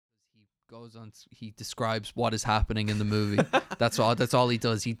goes on. He describes what is happening in the movie. That's all he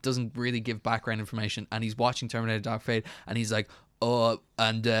does. He doesn't really give background information. And he's watching Terminator Dark Fate, and he's like,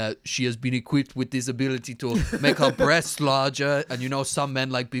 she has been equipped with this ability to make her breasts larger. And some men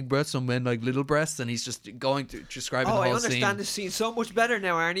like big breasts, some men like little breasts. And he's just going to describing the whole scene. I understand this scene so much better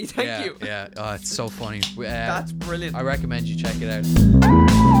now, Arnie. Thank you. Yeah, it's so funny. That's brilliant. I recommend you check it out.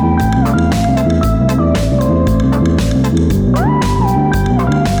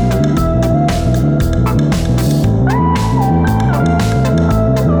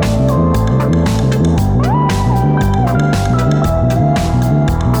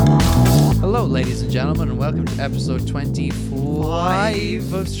 Ladies and gentlemen, and welcome to episode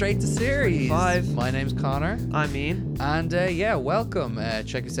 25 of Straight to Series. 25. My name's Connor. I'm Ian. And welcome.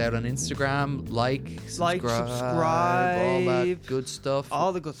 Check us out on Instagram. Like, subscribe, all that good stuff.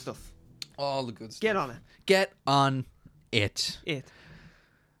 All the good stuff. Get on it.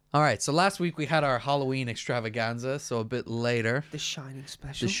 All right, so last week we had our Halloween extravaganza, so a bit later. The Shining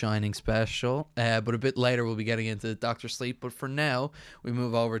special. But a bit later we'll be getting into Dr. Sleep. But for now, we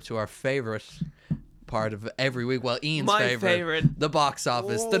move over to our favourite part of every week. Well, Ian's favourite. The box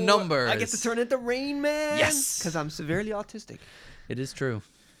office, the numbers. I get to turn into Rain Man. Yes. Because I'm severely autistic. It is true.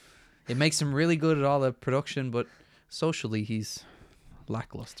 It makes him really good at all the production, but socially he's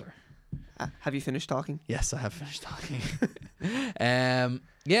lackluster. Have you finished talking? Yes, I have finished talking.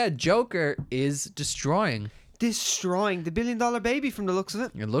 Joker is destroying the billion-dollar baby from the looks of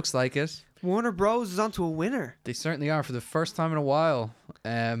it. It looks like it. Warner Bros is onto a winner. They certainly are for the first time in a while.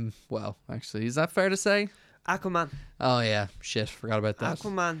 Well, actually, is that fair to say? Aquaman. Oh yeah, shit, forgot about that.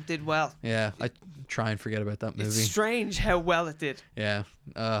 Aquaman did well. Yeah, I try and forget about that movie. It's strange how well it did. Yeah.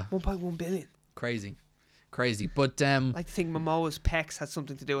 1.1 billion. Crazy. But I like to think Momoa's pecs had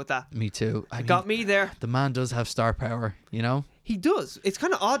something to do with that. Me too. Got me there. The man does have star power, He does. It's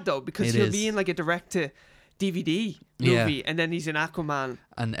kind of odd though, because he'll be in like a direct to DVD movie, and then he's in Aquaman,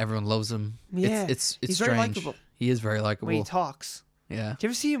 and everyone loves him. Yeah, it's he's strange. very likable. He is very likable when he talks. Yeah. Do you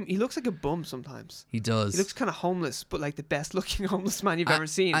ever see him? He looks like a bum sometimes. He does. He looks kind of homeless, but like the best looking homeless man you've ever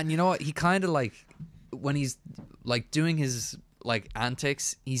seen. And you know what? He kind of like, when he's like doing his like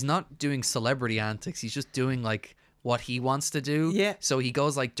antics, he's not doing celebrity antics. He's just doing like what he wants to do. Yeah. So he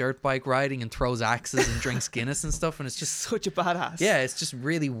goes like dirt bike riding and throws axes and drinks Guinness and stuff, and it's just such a badass. Yeah, it's just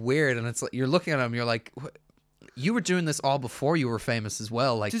really weird, and it's like you're looking at him, you're like, you were doing this all before you were famous as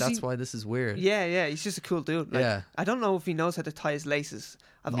well. Like why this is weird. Yeah, he's just a cool dude. Like, yeah. I don't know if he knows how to tie his laces.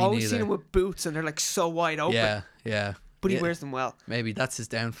 I've Me always neither. seen him with boots, and they're like so wide open. Yeah. But he wears them well. Maybe that's his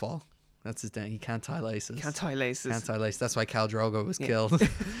downfall. That's his He can't tie laces. Can't tie laces. That's why Khal Drogo was killed.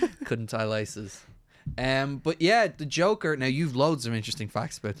 Couldn't tie laces. But yeah, the Joker. Now you've loads of interesting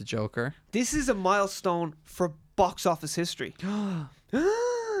facts about the Joker. This is a milestone for box office history.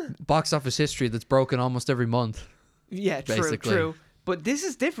 Box office history that's broken almost every month. Yeah, true. But this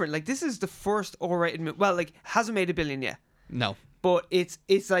is different. Like, this is the first R-rated movie. Well, like, hasn't made $1 billion yet. No. But it's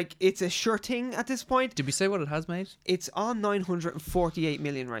a sure thing at this point. Did we say what it has made? It's on 948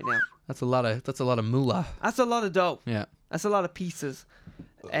 million right now. That's a lot of moolah. That's a lot of dough. Yeah. That's a lot of pieces.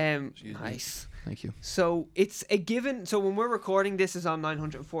 Nice. Thank you. So it's a given. So when we're recording, this is on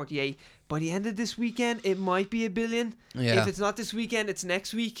 948. By the end of this weekend, it might be $1 billion. Yeah. If it's not this weekend, it's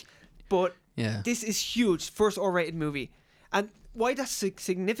next week. But this is huge. First R-rated movie. And why that's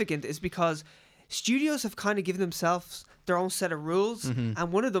significant is because studios have kind of given themselves their own set of rules. Mm-hmm.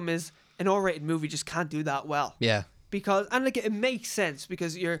 And one of them is an R-rated movie just can't do that well. Yeah. Because, and like, it makes sense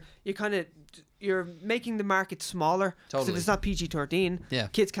because you're making the market smaller. Totally. So if it's not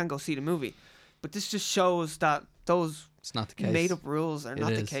PG-13, kids can't go see the movie. But this just shows that those it's not the case. made up rules are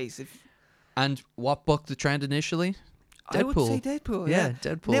not the case. And what bucked the trend initially? Deadpool. I would say Deadpool. Yeah,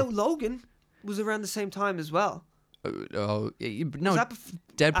 Deadpool. Now Logan was around the same time as well. No, Was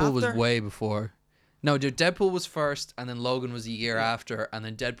Deadpool was after? way before. No, dude, Deadpool was first, and then Logan was a year after, and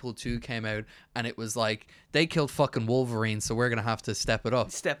then Deadpool 2 came out, and it was like, they killed fucking Wolverine, so we're going to have to step it up.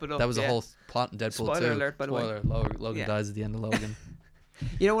 That was a whole plot in Deadpool 2. Spoiler alert, by the way. Logan dies at the end of Logan.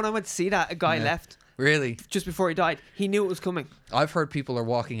 You know, when I went to see that, a guy left. Really? Just before he died. He knew it was coming. I've heard people are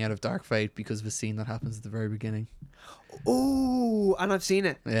walking out of Dark Fate because of a scene that happens at the very beginning. Oh, and I've seen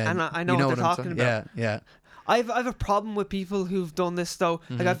it. Yeah, and I know what they're talking about. Yeah. I've a problem with people who've done this though.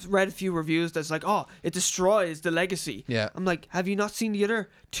 Mm-hmm. Like, I've read a few reviews that's like, oh, it destroys the legacy. Yeah. I'm like, have you not seen the other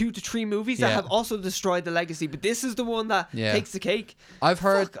 2 to 3 movies that have also destroyed the legacy? But this is the one that takes the cake. I've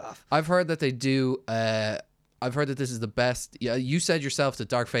heard that they do. I've heard that this is the best. Yeah, you said yourself that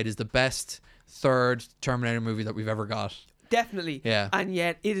Dark Fate is the best third Terminator movie that we've ever got. Definitely. Yeah. And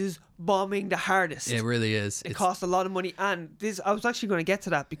yet it is bombing the hardest. It really is. It costs a lot of money. And I was actually going to get to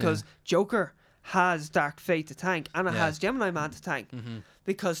that because Joker has Dark Fate to tank and it has Gemini Man to tank. Mm-hmm.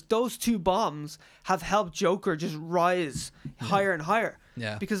 Because those two bombs have helped Joker just rise higher and higher.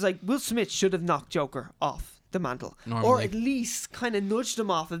 Yeah. Because like Will Smith should have knocked Joker off the mantle. Normally. Or at least kind of nudged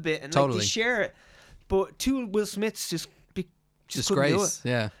him off a bit and Totally. like to share it. But two Will Smiths just couldn't do it. Disgrace.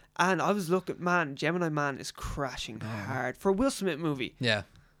 Yeah. And I was looking, man, Gemini Man is crashing hard for a Will Smith movie. Yeah.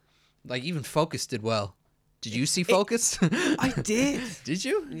 Like even Focus did well. Did you see Focus? I did. Did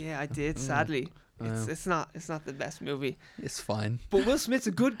you? Yeah, I did. Sadly, it's not the best movie. It's fine. But Will Smith's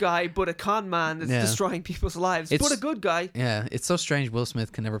a good guy, but a con man that's destroying people's lives. But a good guy. Yeah, it's so strange. Will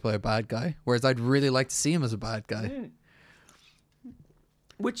Smith can never play a bad guy, whereas I'd really like to see him as a bad guy.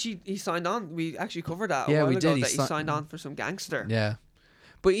 Which he signed on. We actually covered that a Yeah, while we ago. did. That he signed on for some gangster. Yeah.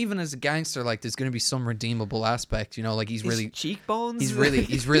 But even as a gangster, like there's going to be some redeemable aspect, you know, like he's His really cheekbones. he's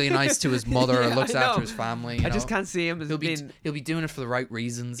really nice to his mother, Yeah, looks I know. after his family. You I just know? can't see him as He'll being. be doing it for the right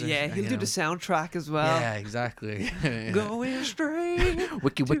reasons. Yeah, he'll do the soundtrack as well. Yeah, exactly. Going straight.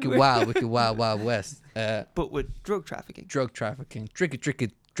 Wicked wild west. But with drug trafficking. Drug trafficking, drug.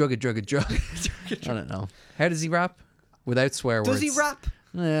 I don't know. How does he rap? Without swear words. Does he rap?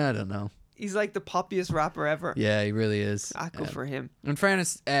 I don't know. He's like the poppiest rapper ever. Yeah, he really is. Good for him. In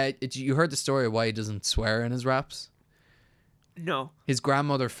fairness, you heard the story of why he doesn't swear in his raps? No. His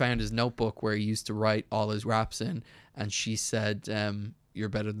grandmother found his notebook where he used to write all his raps in, and she said, "You're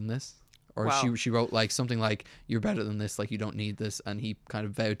better than this." Or Wow. she wrote like something like, "You're better than this, like you don't need this," and he kind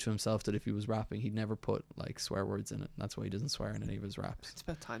of vowed to himself that if he was rapping, he'd never put like swear words in it. That's why he doesn't swear in any of his raps. It's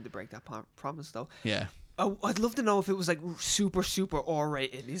about time to break that promise, though. Yeah. I'd love to know if it was like super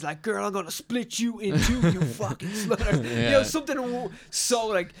R-rated. He's like, "Girl, I'm gonna split you in two, you fucking slaughter." Yeah. You know, something so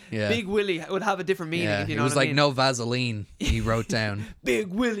like Big Willie would have a different meaning. Yeah, If you it know was what I like mean. no Vaseline. He wrote down Big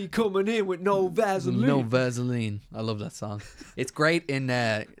Willie coming in with no Vaseline. no Vaseline. I love that song. It's great in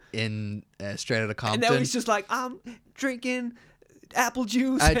Straight Outta Compton. And now he's just like, "I'm drinking apple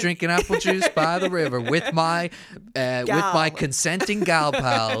juice." Drinking apple juice by the river with my consenting gal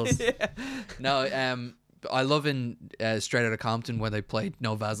pals. Yeah. No, I love in Straight Outta Compton where they played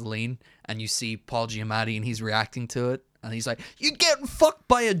No Vaseline and you see Paul Giamatti and he's reacting to it and he's like, "You're getting fucked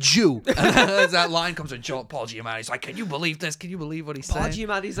by a Jew." And as that line comes in, Paul Giamatti's like, "Can you believe this? Can you believe what he's Paul saying?"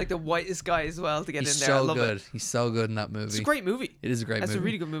 Giamatti's like the whitest guy as well to get He's in there. I so love good. it. He's so good in that movie. It's a great movie. It is a great movie. That's a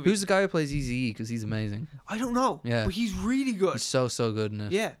really good movie. Who's the guy who plays Eazy-E? Because he's amazing. I don't know. Yeah. But he's really good. He's so good in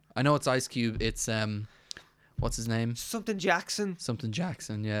it. Yeah. I know it's Ice Cube. It's what's his name? Something Jackson. Something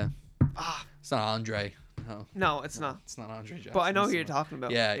Jackson. Yeah. Ah, It's not Andre. No. no, it's not. It's not Andre Jackson. But I know It's who you're someone- talking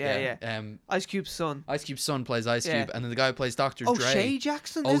about. Yeah. Ice Cube's son. Ice Cube's son plays Ice Yeah. Cube, and then the guy who plays Dr. O'Shea Dre.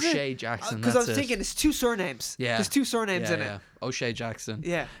 Jackson, is it? O'Shea Jackson. Because I that's was it. thinking it's two surnames. Yeah. There's two surnames in it. O'Shea Jackson.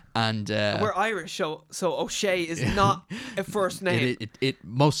 Yeah. And We're Irish, so O'Shea is not a first name. it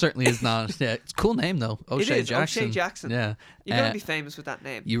most certainly is not. Yeah, it's a cool name though. O'Shea is, Jackson. O'Shea Jackson. Yeah. You're going to be famous with that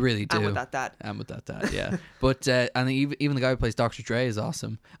name. You really do. And with that dad. And with that dad, yeah. But and even the guy who plays Dr. Dre is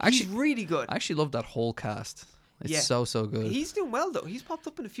awesome. He's really good. I actually love that whole cast. It's Yeah. so good. He's doing well, though. He's popped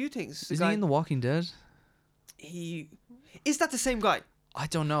up in a few things. Isn't he in The Walking Dead? Is that the same guy? I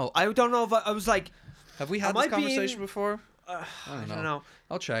don't know. I don't know if I was like... Have we had Am this I being- conversation before? I don't don't know.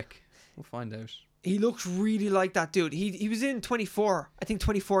 I'll check. We'll find out. He looks really like that dude. He was in 24. I think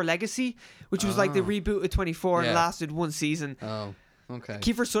 24 Legacy, which was like the reboot of 24 Yeah. and lasted one season. Oh, okay.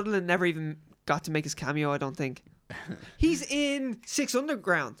 Kiefer Sutherland never even got to make his cameo, I don't think. He's in Six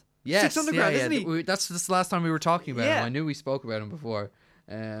Underground. Yes, Six Underground, yeah. isn't he? That's the last time we were talking about Yeah. him. I knew we spoke about him before.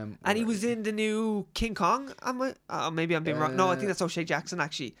 And he was in the new King Kong. Maybe I'm being wrong. No, I think that's O'Shea Jackson,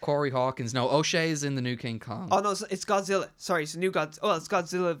 actually. Corey Hawkins. No, O'Shea is in the new King Kong. Oh, no, it's Godzilla. Sorry, it's a new Godzilla. Oh, it's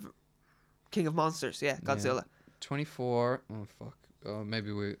Godzilla King of Monsters. Yeah, Godzilla. 24. Oh, fuck. Oh,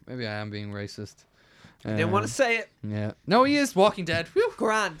 maybe I am being racist. I didn't want to say it. Yeah. No, he is Walking Dead. Whew.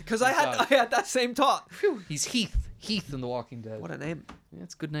 Grand, because I God. had that same thought. Phew. He's Heath. Heath in The Walking Dead. What a name. Yeah,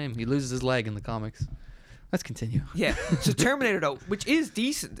 it's a good name. He loses his leg in the comics. Let's continue. Yeah. So Terminator, though, which is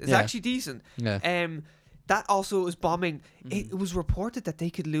decent. It's Yeah. actually decent. Yeah. That also was bombing. It was reported that they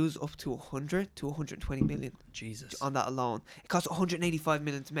could lose up to 100 to 120 million Jesus. on that alone. It cost 185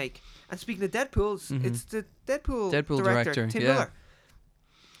 million to make. And speaking of Deadpool's, it's the Deadpool director Tim yeah. Miller.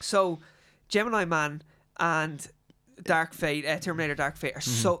 So Gemini Man and Dark Fate, Terminator Dark Fate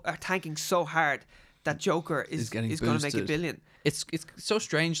are tanking so hard that Joker is going to make $1 billion. It's so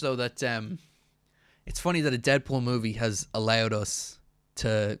strange though that it's funny that a Deadpool movie has allowed us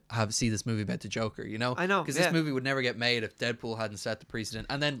to see this movie about the Joker, you know? I know, because yeah. this movie would never get made if Deadpool hadn't set the precedent.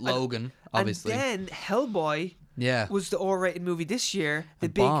 And then Logan, obviously. And then Hellboy Yeah. was the R-rated movie this year, the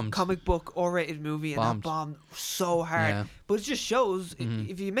It big bombed. comic book R-rated movie, and that bombed so hard. Yeah. But it just shows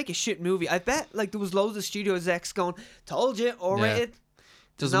if you make a shit movie, I bet like there was loads of studio execs going, "Told you, R-rated."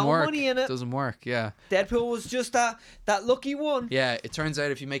 Doesn't no work. money in it. Doesn't work. Yeah. Deadpool was just that lucky one. Yeah. It turns out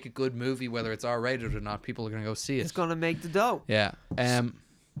if you make a good movie, whether it's R-rated or not, people are gonna go see it. It's gonna make the dough. Yeah.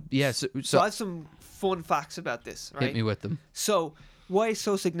 Yeah. So I have some fun facts about this. Right. Hit me with them. So why it's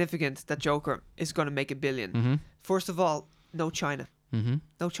so significant that Joker is gonna make $1 billion? Mm-hmm. First of all, no China. Mm-hmm.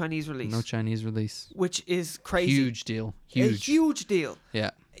 No Chinese release. No Chinese release. Which is crazy. Huge deal. A huge deal.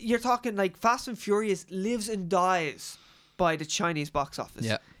 Yeah. You're talking like Fast and Furious lives and dies by the Chinese box office.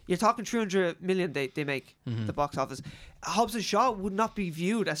 Yeah. You're talking 300 million they make Mm-hmm. the box office. Hobbs and Shaw would not be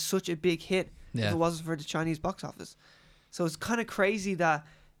viewed as such a big hit if Yeah. it wasn't for the Chinese box office. So it's kind of crazy that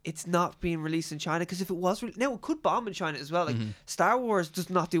it's not being released in China, because if it was now it could bomb in China as well. Like Star Wars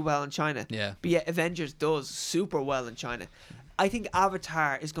does not do well in China. Yeah. But yet Avengers does super well in China. I think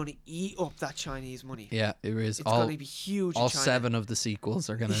Avatar is going to eat up that Chinese money. Yeah, it is. It's going to be huge all in China. 7 of the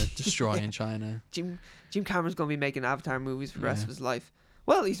sequels are going to destroy in China. Jim Cameron's going to be making Avatar movies for the rest of his life.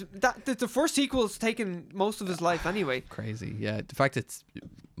 Well, the first sequel's taken most of his life anyway. Crazy. Yeah, the fact that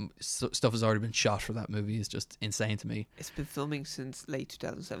stuff has already been shot for that movie is just insane to me. It's been filming since late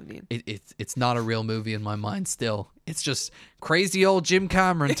 2017. It's not a real movie in my mind still. It's just crazy old Jim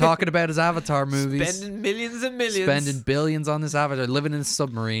Cameron talking about his Avatar movies. Spending millions and millions. Spending billions on this Avatar, living in a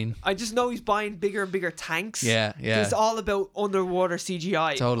submarine. I just know he's buying bigger and bigger tanks. Yeah. It's all about underwater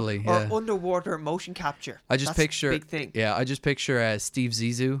CGI. Totally, Or yeah. underwater motion capture. That's a big thing. Yeah, I just picture Steve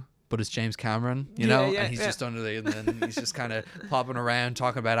Zissou, but it's James Cameron, you know, and he's just under and then he's just kind of popping around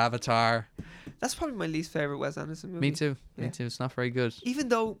talking about Avatar. That's probably my least favorite Wes Anderson movie. Me too. It's not very good. Even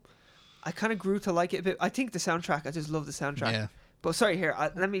though I kind of grew to like it a bit. I think the soundtrack, I just love the soundtrack. Yeah. But sorry, here,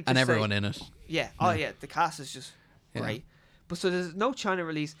 let me just And everyone say, in it. Yeah. Oh, yeah. The cast is just great. But so there's no China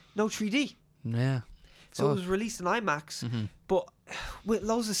release, no 3D. Yeah. So it was released in IMAX, but with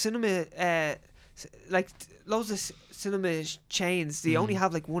loads of cinema, cinema chains, they only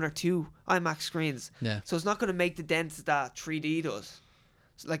have like 1 or 2 IMAX screens. Yeah. So it's not going to make the dent that 3D does.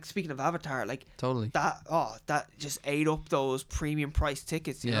 So, like, speaking of Avatar, like Totally. that just ate up those premium price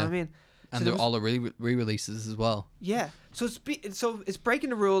tickets. You know what I mean? And they're all the re-releases as well. Yeah. So it's breaking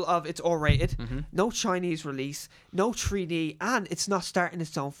the rule of it's R-rated, no Chinese release, no 3D, and it's not starting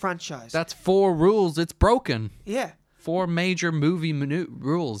its own franchise. That's 4 rules. It's broken. Yeah. 4 major movie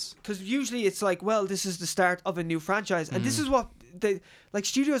rules. Because usually it's like, well, this is the start of a new franchise, and this is what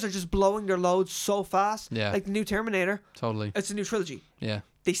studios are just blowing their loads so fast. Yeah. Like the new Terminator. Totally. It's a new trilogy. Yeah.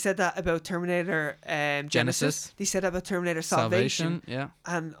 They said that about Terminator Genesis. They said that about Terminator Salvation. Yeah.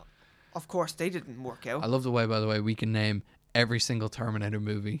 And of course, they didn't work out. I love the way, by the way, we can name every single Terminator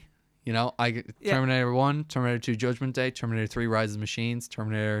movie. You know, Terminator 1, Terminator 2 Judgment Day, Terminator 3 Rise of the Machines,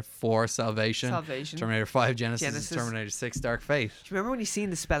 Terminator 4 Salvation, Terminator 5 Genesis. Terminator 6 Dark Fate. Do you remember when you seen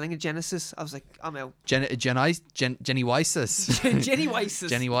the spelling of Genesis? I was like, I'm out. Jenny Weisis. Jenny Weisis.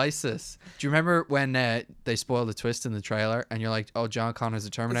 Jenny Weisis. Do you remember when they spoiled the twist in the trailer and you're like, oh, John Connor's a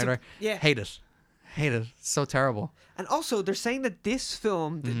Terminator? Yeah. Hate it. So terrible. And also, they're saying that this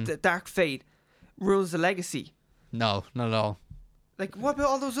film, the Dark Fate, ruins the legacy. No, not at all. Like, what about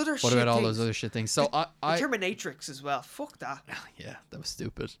all those other shit What about all things? those other shit things? So the Terminatrix as well. Fuck that. Yeah, that was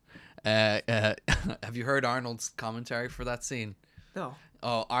stupid. Have you heard Arnold's commentary for that scene? No.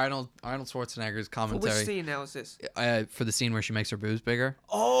 Oh, Arnold Schwarzenegger's For commentary. which scene now is this? For the scene where she makes her boobs bigger.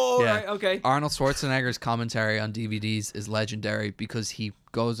 Oh, Yeah. right, okay. Arnold Schwarzenegger's commentary on DVDs is legendary because he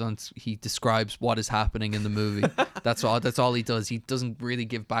describes what is happening in the movie. That's all he does. He doesn't really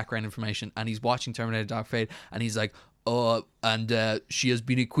give background information, and he's watching Terminator Dark Fate, and he's like, oh, and she has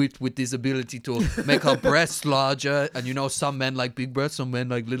been equipped with this ability to make her breasts larger, and you know, some men like big breasts, some men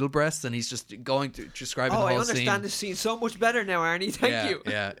like little breasts, and he's just going to describing the whole scene. I understand this scene so much better now, Arnie. Thank you.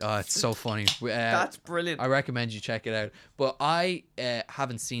 Yeah, oh, it's so funny. That's brilliant. I recommend you check it out. But I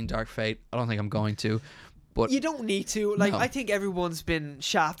haven't seen Dark Fate. I don't think I'm going to. But you don't need to. Like, No. I think everyone's been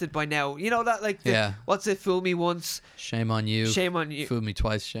shafted by now. You know that, like, Yeah. what's it? Fool me once, shame on you. shame on you. Fool me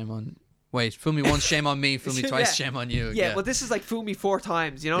twice, shame on... Wait, fool me once, shame on me. Fool me twice, Yeah. shame on you. Yeah, well, this is like fool me 4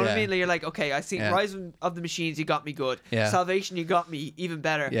 times. You know what I Yeah. mean? Like, you're like, okay, I seen Yeah. Rise of the Machines, you got me good. Yeah. Salvation, you got me even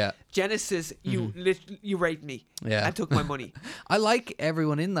better. Yeah. Genesis, you raped me. Yeah. And took my money. I like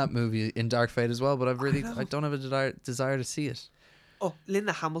everyone in that movie in Dark Fate as well, but I don't have a desire to see it. Oh,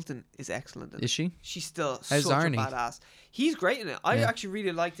 Linda Hamilton is excellent in it. Is she? She's still How's such Arnie? a badass. He's great in it. I Yeah. actually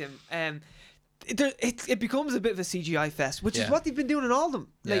really liked him. It becomes a bit of a CGI fest, which is Yeah. what they've been doing in all of them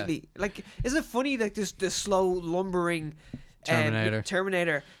Yeah. lately. Like, isn't it funny, like, this slow lumbering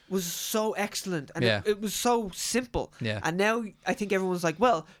Terminator was so excellent, and Yeah. it was so simple. Yeah. And now I think everyone's like,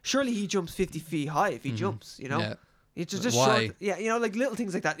 well, surely he jumps 50 feet high if he jumps, you know? Yeah. It's just Why? short. Yeah, you know, like little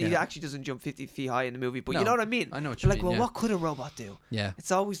things like that. He Yeah. actually doesn't jump 50 feet high in the movie, but No, you know what I mean? I know what You're you like, mean, well, yeah. what could a robot do? Yeah.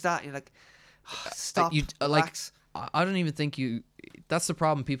 It's always that. You're like, stop, Like, relax. I don't even think that's the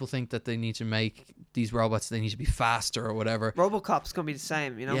problem. People think that they need to make these robots, they need to be faster or whatever. RoboCop's gonna be the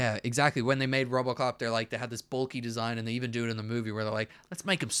same, you know? Yeah, exactly. When they made RoboCop, they had this bulky design, and they even do it in the movie where they're like, let's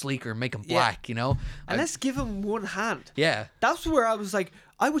make him sleeker, make him black, you know? And let's give him one hand. Yeah. That's where I was like,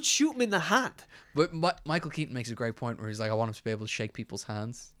 I would shoot him in the hand. But Michael Keaton makes a great point where he's like, I want him to be able to shake people's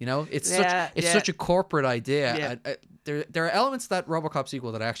hands. You know, it's such a corporate idea. Yeah. There are elements of that RoboCop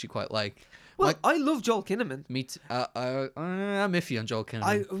sequel that I actually quite like. Well, I love Joel Kinnaman. Me too. I'm iffy on Joel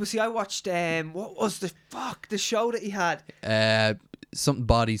Kinnaman. I watched what was the show that he had? Something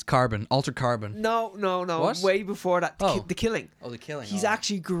bodies, Altered Carbon. No. What? Way before that, Oh. The Killing. Oh, The Killing. He's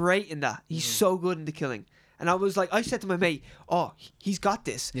actually great in that. He's so good in The Killing. And I was like, I said to my mate, "Oh, he's got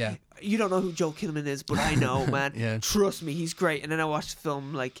this." Yeah. You don't know who Joel Kinnaman is, but I know, man. Yeah. Trust me, he's great. And then I watched the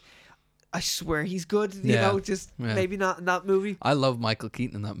film, like, I swear he's good. You Yeah. know, just maybe not in that movie. I love Michael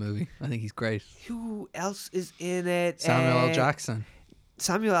Keaton in that movie. I think he's great. Who else is in it? Samuel L. Jackson.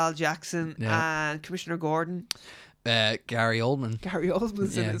 Samuel L. Jackson Yeah. and Commissioner Gordon. Gary Oldman. Gary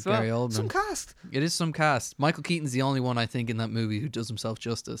Oldman's in it as well. Gary Oldman. Some cast. It is some cast. Michael Keaton's the only one I think in that movie who does himself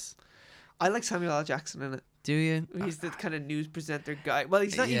justice. I like Samuel L. Jackson in it. Do you? He's the kind of news presenter guy. Well,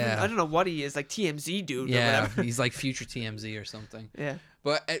 he's not even. Yeah. I don't know what he is, like TMZ dude or Yeah, whatever. he's like future TMZ or something. Yeah.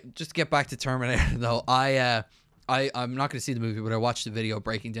 But just to get back to Terminator, though, I'm not going to see the movie, but I watched the video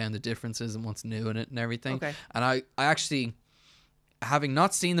breaking down the differences and what's new in it and everything. Okay. And I actually, having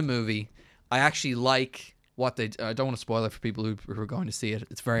not seen the movie, I actually like what they. I don't want to spoil it for people who are going to see it.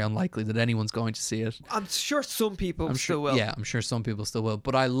 It's very unlikely that anyone's going to see it. I'm sure some people still will. Yeah, I'm sure some people still will.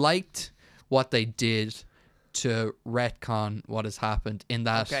 But I liked what they did to retcon what has happened in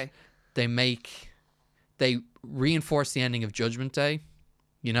that they reinforce the ending of Judgment Day.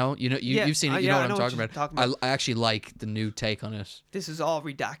 You've seen it. You know what I'm talking about. I actually like the new take on it. This is all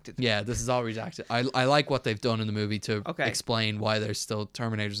redacted. Yeah, this is all redacted. I like what they've done in the movie to explain why there's still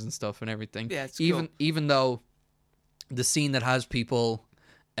Terminators and stuff and everything. Yeah, it's even cool. Even though the scene that has people.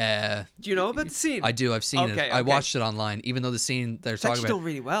 Do you know about the scene? I do. I've seen it. I watched it online. Even though the scene they're talking about, done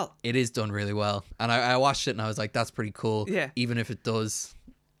really well. It is done really well, and I watched it and I was like, "That's pretty cool." Yeah. Even if it does,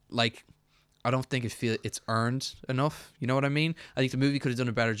 like, I don't think it's earned enough. You know what I mean? I think the movie could have done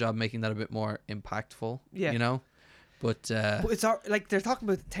a better job making that a bit more impactful. Yeah. You know, but it's like they're talking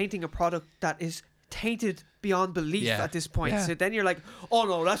about tainting a product that is tainted beyond belief at this point. Yeah. So then you're like, "Oh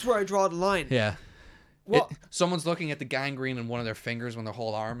no, that's where I draw the line." Yeah. What? Someone's looking at the gangrene in one of their fingers when their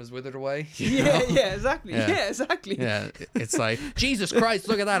whole arm is withered away. Yeah, exactly. Yeah, exactly. Yeah, it's like, Jesus Christ,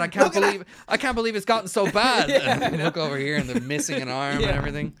 look at that! I can't believe it's gotten so bad. Yeah. And look over here, and they're missing an arm and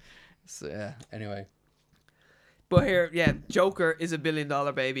everything. So anyway. But here, Joker is $1 billion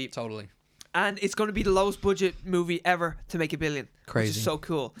baby. Totally. And it's going to be the lowest budget movie ever to make $1 billion. Crazy. Which is so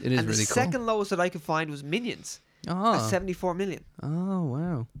cool. It is and really the cool. second lowest that I could find was Minions at 74 million. Oh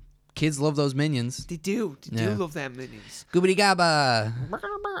wow. Kids love those Minions. They do. They do love them Minions. Goobity gabba.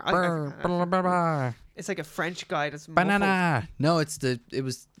 It's like a French guy that's Banana. No, I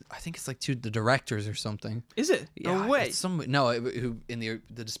think it's like to the directors or something. Is it? No way. Who in the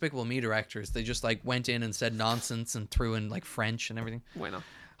Despicable Me directors, they just like went in and said nonsense and threw in like French and everything. Why not?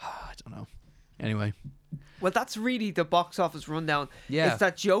 I don't know. Anyway. Well, that's really the box office rundown. Yeah. It's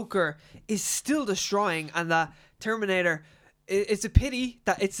that Joker is still destroying, and that Terminator. It's a pity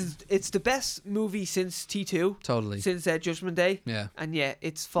that it's the best movie since T2. Totally. Since Judgment Day. Yeah. And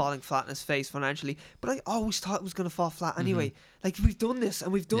it's falling flat in its face financially. But I always thought it was going to fall flat anyway. Like, we've done this,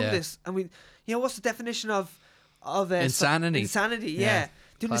 and we've done this, and what's the definition of insanity? Insanity, yeah.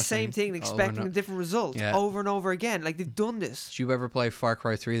 Doing the same thing, expecting a different result over and over again. Like, they've done this. Did you ever play Far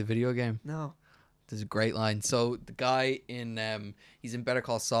Cry 3, the video game? No. There's a great line. So the guy he's in Better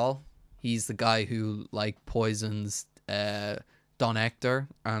Call Saul. He's the guy who like poisons Don Hector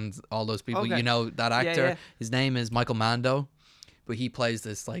and all those people. Okay. You know that actor? Yeah. His name is Michael Mando. But he plays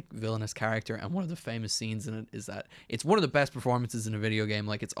this like villainous character, and one of the famous scenes in it is that it's one of the best performances in a video game.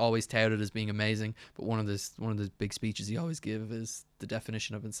 Like, it's always touted as being amazing, but one of the big speeches he always give is the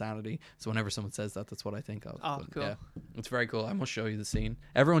definition of insanity. So whenever someone says that, that's what I think of. Oh, cool. Yeah, it's very cool. I must show you the scene.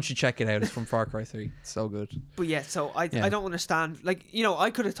 Everyone should check it out. It's from Far Cry 3. It's so good. But I don't understand. Like,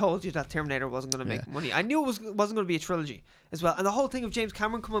 I could have told you that Terminator wasn't going to make money. I knew it wasn't going to be a trilogy as well. And the whole thing of James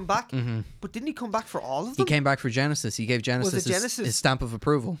Cameron coming back, but didn't he come back for all of them? He came back for Genesis. He gave Genesis, Genesis? his stamp of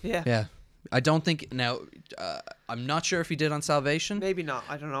approval. Yeah. Yeah. I don't think now. I'm not sure if he did on Salvation. Maybe not.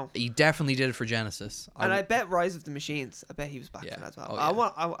 I don't know. He definitely did it for Genesis. And I bet Rise of the Machines. I bet he was back for that as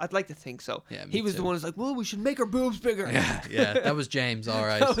well. I'd like to think so. Yeah, he was the one who's like, well, we should make our boobs bigger. Yeah. That was James. All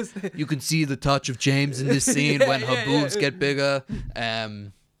right. You can see the touch of James in this scene when her boobs get bigger.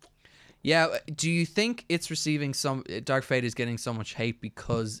 Yeah. Do you think it's receiving Dark Fate is getting so much hate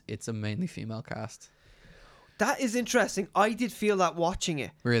because it's a mainly female cast? That is interesting. I did feel that watching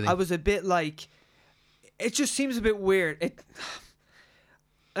it. Really? I was a bit like, it just seems a bit weird.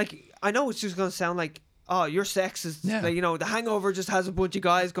 I know it's just going to sound like, oh, you're sexist. Yeah. Like, The Hangover just has a bunch of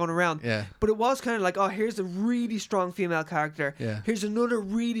guys going around. Yeah. But it was kind of like, oh, here's a really strong female character. Yeah. Here's another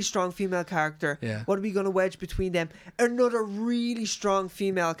really strong female character. Yeah. What are we going to wedge between them? Another really strong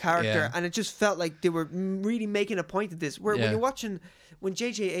female character. Yeah. And it just felt like they were really making a point of this. Where when you're watching, when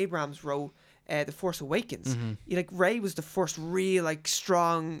J.J. Abrams wrote The Force Awakens, Rey was the first real,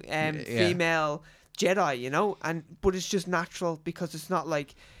 strong female Jedi, but it's just natural because it's not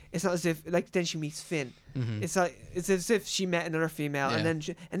as if then she meets Finn. It's as if she met another female and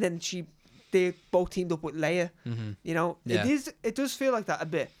then they both teamed up with Leia. It does feel like that a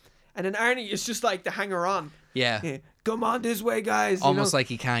bit. And then Arnie is just like the hanger on. Yeah. Come on this way, guys. Almost like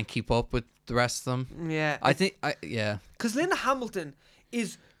he can't keep up with the rest of them. Yeah. I think because Linda Hamilton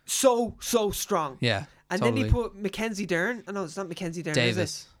is so strong. Yeah. And totally. then he put Mackenzie Dern. Oh no, it's not Mackenzie Dern.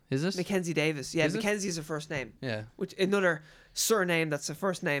 Davis. Is it? Mackenzie Davis. Yeah, Is Mackenzie is her first name. Yeah. Which another surname that's her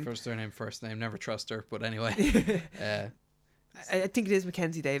first name. First surname, first name. Never trust her, but anyway. I think it is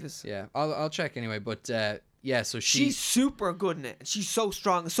Mackenzie Davis. Yeah, I'll check anyway. But so she's super good in it. She's so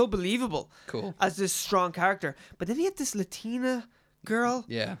strong, so believable. Cool. As this strong character. But then you have this Latina girl.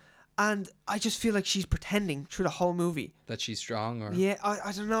 Yeah. And I just feel like she's pretending through the whole movie. That she's strong, or yeah,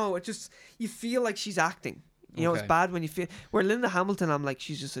 I don't know. It just you feel like she's acting. It's bad when you feel. Where Linda Hamilton, I'm like,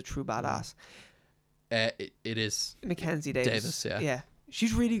 she's just a true badass. It is Mackenzie Davis. Yeah. Yeah,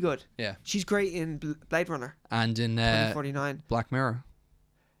 she's really good. Yeah, she's great in Blade Runner and in 2049, Black Mirror.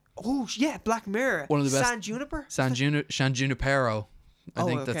 Oh yeah, Black Mirror. One of the best. San Junipero. San Junipero. I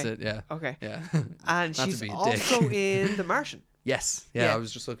think that's it. Yeah. Okay. Yeah. And she's also in The Martian. Yes. Yeah, I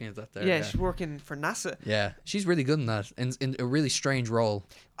was just looking at that there. Yeah, she's working for NASA. Yeah, she's really good in that, in a really strange role.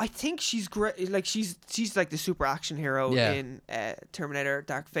 I think she's great. Like she's like the super action hero in Terminator: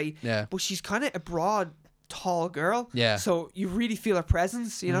 Dark Fate. Yeah. But she's kind of a broad, tall girl. Yeah. So you really feel her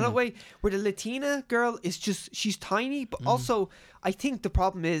presence. That way. Where the Latina girl is just she's tiny, but also I think the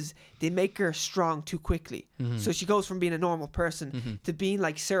problem is they make her strong too quickly. So she goes from being a normal person to being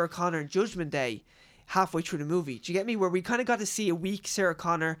like Sarah Connor in Judgment Day. Halfway through the movie, do you get me? Where we kind of got to see a weak Sarah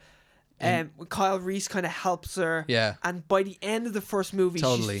Connor, Kyle Reese kind of helps her, and by the end of the first movie,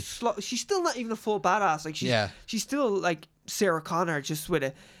 she's still not even a full badass. Like she's still like Sarah Connor, just with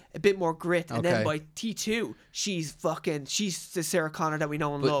a bit more grit. And then by T2, she's the Sarah Connor that we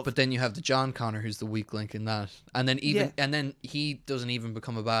know and love. But then you have the John Connor who's the weak link in that, and then and then he doesn't even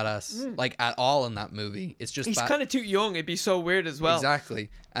become a badass like at all in that movie. It's just he's kind of too young. It'd be so weird as well. Exactly,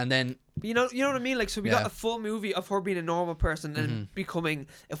 and then. You know what I mean? Like, so we got a full movie of her being a normal person and becoming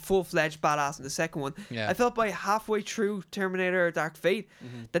a full-fledged badass in the second one. Yeah. I felt by halfway through Terminator Dark Fate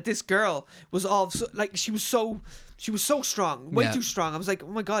that this girl was she was so strong, way too strong. I was like, oh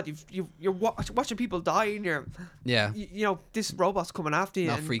my god, you're watching people die and this robot's coming after you,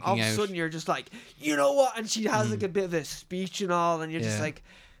 not and freaking all of a out. sudden you're just like, you know what? And she has like a bit of a speech and all, and you're just like.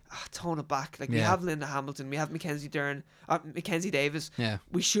 Tone it back. Like we have Linda Hamilton, we have Mackenzie Davis. Yeah,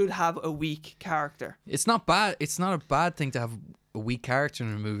 we should have a weak character. It's not bad. It's not a bad thing to have a weak character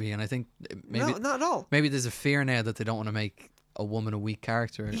in a movie, and I think maybe not at all. Maybe there's a fear now that they don't want to make a woman a weak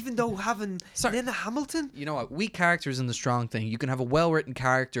character, even though having Linda Hamilton. You know what? Weak character isn't the strong thing. You can have a well-written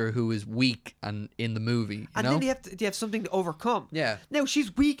character who is weak and in the movie, and then they have something to overcome. Yeah. Now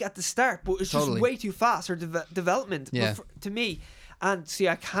she's weak at the start, but it's just way too fast. Her development. Yeah. To me. And see,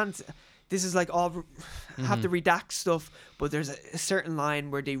 I can't. This is like all have to redact stuff, but there's a certain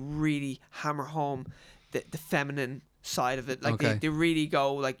line where they really hammer home the feminine side of it. Like they really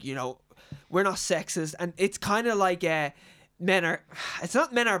go like, we're not sexist, and it's kind of like men are. It's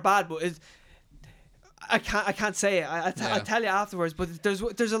not men are bad, but it's. I can't say it. I'll tell you afterwards. But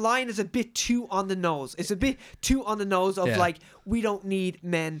there's a line that's a bit too on the nose. It's a bit too on the nose of like, we don't need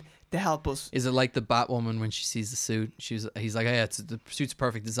men to help us. Is it like the Batwoman when she sees the suit? He's like, hey, the suit's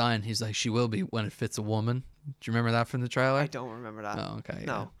perfect design. He's like, she will be when it fits a woman. Do you remember that from the trailer? I don't remember that. Oh, okay.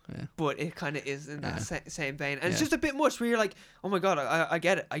 No. Yeah. But it kind of is in that same vein. And it's just a bit much where you're like, oh my God, I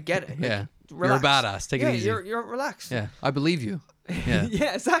get it. Like, yeah. Relax. You're a badass. Take it easy. You're relaxed. Yeah. I believe you. Yeah.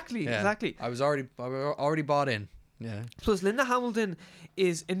 Yeah, exactly. I was already bought in. Yeah. Plus, Linda Hamilton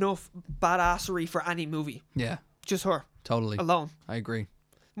is enough badassery for any movie. Yeah. Just her. Totally. Alone. I agree.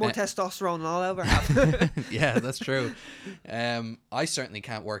 More testosterone than I'll ever have. Yeah, that's true. I certainly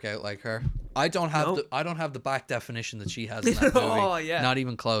can't work out like her. I don't have the back definition that she has in that movie. Oh, yeah. Not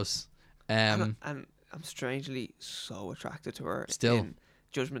even close. And I'm strangely so attracted to her still in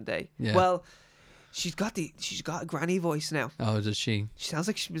Judgment Day. Yeah. Well, she's got a granny voice now. Oh, does she? She sounds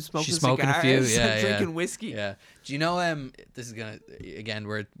like she's been smoking She's smoking a cigars few, yeah, and drinking yeah. whiskey. Yeah. Do you know? This is gonna again.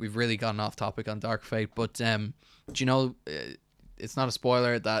 We've really gotten off topic on Dark Fate, but do you know? It's not a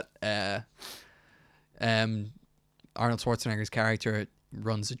spoiler that Arnold Schwarzenegger's character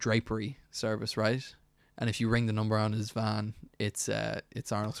runs a drapery service, right? And if you ring the number on his van, it's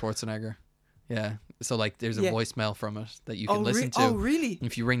Arnold Schwarzenegger. Yeah. So like, there's a voicemail from it that you can listen to. Oh, really?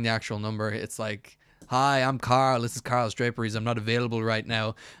 If you ring the actual number, it's like, "Hi, I'm Carl. This is Carl's Draperies. I'm not available right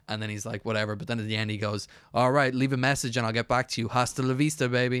now." And then he's like, "Whatever." But then at the end, he goes, "All right, leave a message and I'll get back to you. Hasta la vista,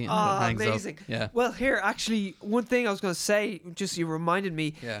 baby." And Oh, hangs amazing. up. Yeah. Well, here, actually, one thing I was going to say, just you reminded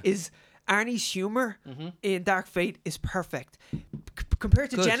me, is Arnie's humor in Dark Fate is perfect.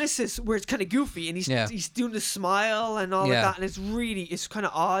 Compared to Genesis, where it's kind of goofy and he's doing the smile and all of that, and it's kind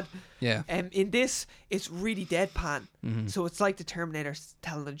of odd. Yeah. In this, it's really deadpan, so it's like the Terminator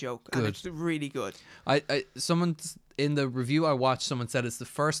telling a joke, and it's really good. Someone in the review I watched, someone said it's the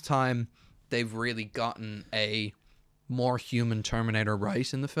first time they've really gotten a more human Terminator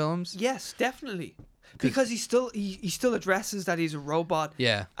right in the films. Yes, definitely. Because he still addresses that he's a robot,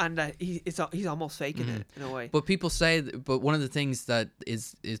 and that he's almost faking it in a way. But people say, but one of the things that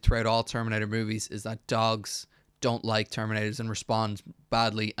is throughout all Terminator movies is that dogs don't like Terminators and respond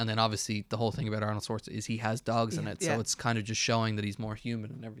badly, and then obviously the whole thing about Arnold Schwarzenegger is he has dogs in it, so it's kind of just showing that he's more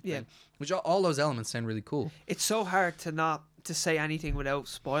human and everything. Which all those elements sound really cool. It's so hard to say anything without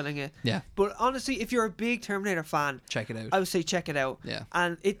spoiling it. Yeah. But honestly, if you're a big Terminator fan, check it out. I would say check it out. Yeah.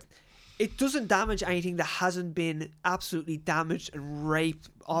 And it doesn't damage anything that hasn't been absolutely damaged and raped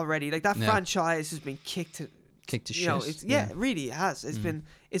already. Like that franchise has been kicked to shit. Really it has. It's been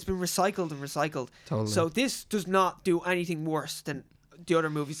recycled and recycled. Totally. So this does not do anything worse than the other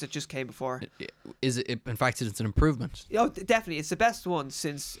movies that just came before. In fact, it's an improvement. Oh, definitely. It's the best one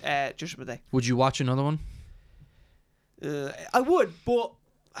since Judgment Day. Would you watch another one? I would, but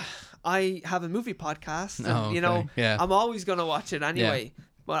I have a movie podcast, and I'm always going to watch it anyway. Yeah.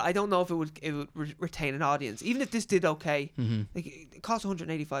 But I don't know if it would retain an audience, even if this did okay. Like it cost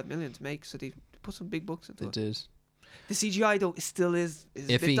 185 million to make, so they put some big bucks into it. They did. The CGI though still is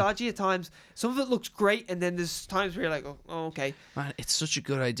a bit dodgy at times. Some of it looks great, and then there's times where you're like, oh okay. Man, it's such a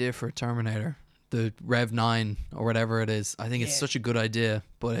good idea for a Terminator, the Rev 9 or whatever it is. I think it's such a good idea,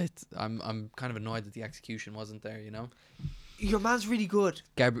 but I'm kind of annoyed that the execution wasn't there. Your man's really good.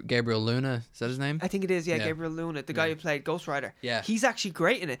 Gabriel Luna, is that his name? I think it is, Gabriel Luna, the guy who played Ghost Rider. Yeah. He's actually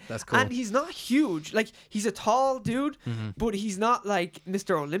great in it. That's cool. And he's not huge. Like, he's a tall dude, but he's not like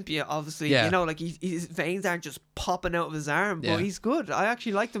Mr. Olympia, obviously. Yeah. Like his veins aren't just popping out of his arm, but he's good. I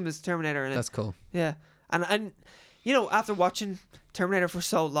actually liked him as Terminator in it. That's cool. Yeah. And after watching Terminator for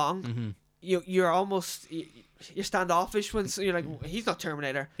so long, you're almost... You're standoffish when you're like, he's not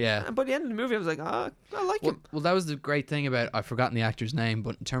Terminator. Yeah. And by the end of the movie, I was like, I like him. Well, that was the great thing about, I've forgotten the actor's name,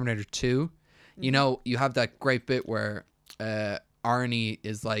 but in Terminator 2, you have that great bit where Arnie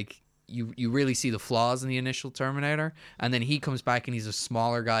is like, you really see the flaws in the initial Terminator, and then he comes back and he's a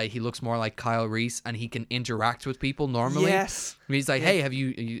smaller guy. He looks more like Kyle Reese, and he can interact with people normally. Yes. And he's like, hey, have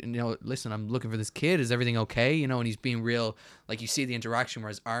you listen, I'm looking for this kid. Is everything okay? And he's being real. Like, you see the interaction,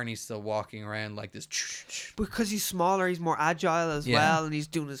 whereas Arnie's still walking around like this. Because he's smaller, he's more agile as well, and he's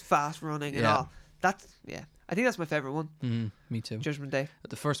doing his fast running and all. I think that's my favorite one. Me too. Judgment Day.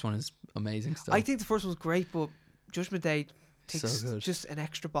 The first one is amazing still. I think the first one's great, but Judgment Day takes so just an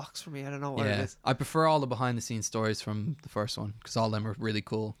extra box for me. I don't know what it is. I prefer all the behind the scenes stories from the first one, because all of them are really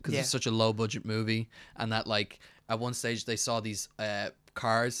cool, because it's such a low budget movie, and that like at one stage they saw these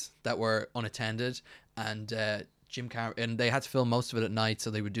cars that were unattended, and Jim Cameron, and they had to film most of it at night, so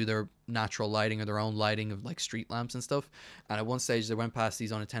they would do their natural lighting or their own lighting of like street lamps and stuff. And at one stage they went past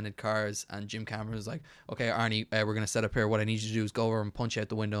these unattended cars, and Jim Cameron was like, okay Arnie, we're going to set up here, what I need you to do is go over and punch out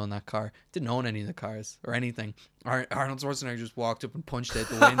the window in that car. Didn't own any of the cars or anything. Arnold Schwarzenegger just walked up and punched out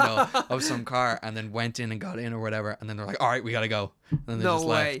the window of some car, and then went in and got in or whatever, and then they're like, all right, we gotta go, and then they just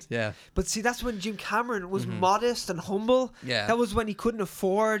left. Yeah. But see, that's when Jim Cameron was modest and humble. Yeah. That was when he couldn't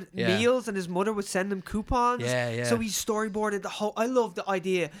afford meals, and his mother would send him coupons. Yeah. So he storyboarded the whole... I love the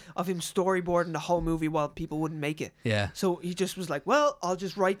idea of him storyboarding the whole movie while people wouldn't make it. Yeah. So he just was like, well, I'll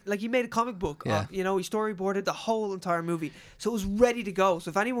just write... Like, he made a comic book. Yeah. He storyboarded the whole entire movie. So it was ready to go. So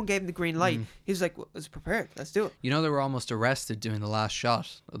if anyone gave him the green light, he was like, well, it's prepared. Let's do cool. You know, they were almost arrested doing the last shot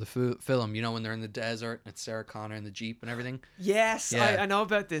of the film. You know, when they're in the desert and it's Sarah Connor in the Jeep and everything. Yes, Yeah. I know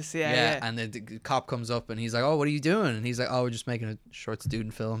about this. Yeah. And the cop comes up and he's like, "Oh, what are you doing?" And he's like, "Oh, we're just making a short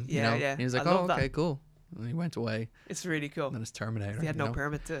student film." Yeah, you know? yeah. And he's like, I "Oh, love that. okay, cool." And he went away. It's really cool. And then it's Terminator. They had no know?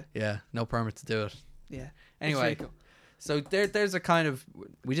 permit to. Yeah, no permit to do it. Yeah. Anyway, It's really cool. so there's a kind of,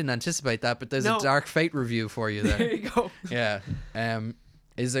 we didn't anticipate that, but there's No. a Dark Fate review for you there. There you go. Yeah.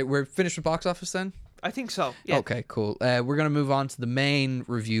 Is it, we're finished with box office then? I think so. Yeah. Okay, cool. We're gonna move on to the main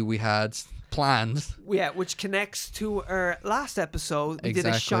review we had planned. Yeah, which connects to our last episode. We did a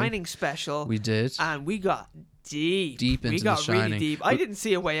Exactly. Shining special. We did. And we got deep. Deep into we got The really Shining. deep. I didn't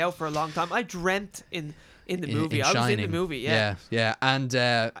see a way out for a long time. I dreamt in the movie. I was in the movie. Yeah. Yeah. And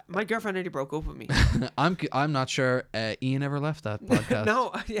My girlfriend nearly broke up with me. I'm not sure Ian ever left that podcast.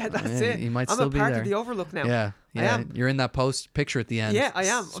 No, yeah, that's Yeah, it. he might I'm still a be part there. of the Overlook now. Yeah. I am. You're in that post picture at the end. Yeah, I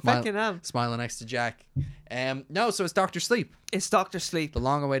am. I fucking am. Smiling next to Jack. No, so it's Dr. Sleep, It's Dr. Sleep. the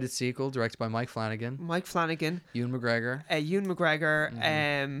long-awaited sequel directed by Mike Flanagan, Mike Flanagan, Ewan McGregor. Ewan McGregor,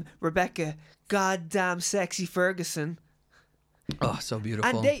 Mm-hmm. Rebecca, goddamn sexy Ferguson. Oh, so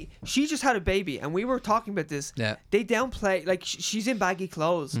beautiful. And she just had a baby, and we were talking about this. Yeah. They downplay, like, she's in baggy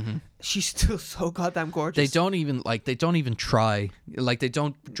clothes. She's still so goddamn gorgeous. They don't even try. Like, they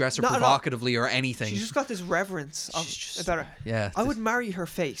don't dress her Not at all. provocatively or anything. She's just got this reverence about her. Yeah. I would marry her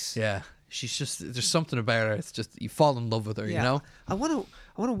face. Yeah. She's just, there's something about her. It's just, you fall in love with her, you know? I want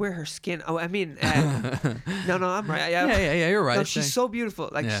to wear her skin. Oh, I mean, no, I'm right. Yeah, you're right. No, she's so beautiful.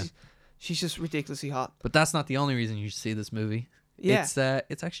 Like, Yeah. she's just ridiculously hot. But that's not the only reason you should see this movie. Yeah.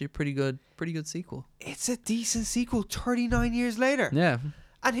 It's actually a pretty good sequel. It's a decent sequel 39 years later. Yeah.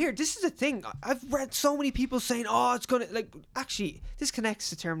 And here, this is the thing. I've read so many people saying, oh, it's going to, like, actually, this connects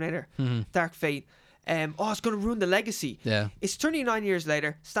to Terminator, Dark Fate. Oh, it's going to ruin the legacy. Yeah. It's 39 years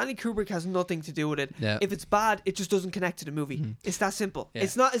later. Stanley Kubrick has nothing to do with it. Yeah. If it's bad, it just doesn't connect to the movie. It's that simple. Yeah.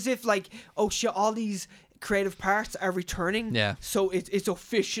 It's not as if, like, oh shit, all these creative parts are returning. Yeah. So it's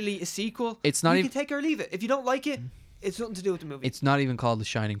officially a sequel. It's not You even- can take it or leave it. If you don't like it, it's nothing to do with the movie. It's not even called The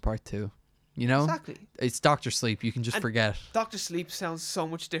Shining Part 2. You know? Exactly. It's Dr. Sleep. You can just And forget. Dr. Sleep sounds so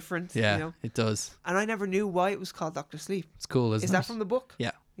much different. Yeah, You know? it does. And I never knew why it was called Dr. Sleep. It's cool, isn't it? Is that from the book?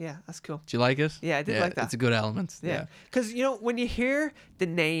 Yeah. Yeah, that's cool. Do you like it? Yeah, I did like that. It's a good element. Yeah. Because, you know, when you hear the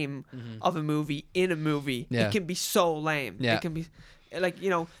name of a movie in a movie, Yeah. it can be so lame. Yeah. It can be, like, you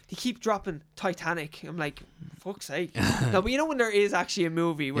know, they keep dropping Titanic. I'm like, fuck's sake. No, but you know when there is actually a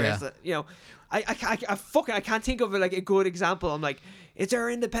movie where it's, you know, I can't think of like a good example. I'm like, it's our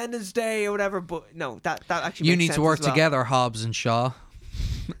Independence Day or whatever. But no, that actually You makes need sense to work as well. together, Hobbs and Shaw.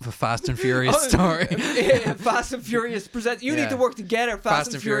 A Fast and Furious story. Fast and Furious presents. You Yeah. need to work together.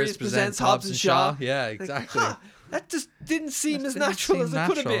 Fast and Furious presents Hobbs and Shaw. Yeah, Like, exactly. huh, that just didn't seem as Didn't natural seem as it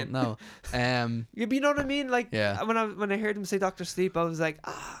could have been. No. You know what I mean? Like, Yeah. when I heard him say Dr. Sleep, I was like,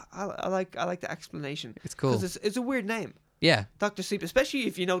 I like the explanation. It's cool. Because it's a weird name, Yeah. Dr. Sleep, especially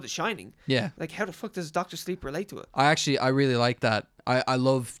if you know The Shining. Yeah. Like, how the fuck does Dr. Sleep relate to it? I really like that. I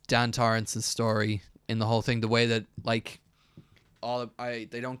love Dan Torrance's story in the whole thing. The way that, like,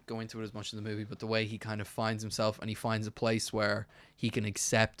 they don't go into it as much in the movie, but the way he kind of finds himself and he finds a place where he can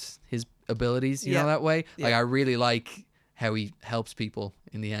accept his abilities, you know, that way. Yeah. Like, I really like how he helps people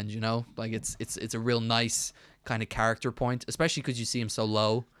in the end, you know? Like, it's a real nice kind of character point, especially because you see him so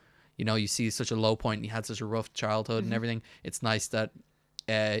low. You know, you see such a low point and he had such a rough childhood and everything. It's nice that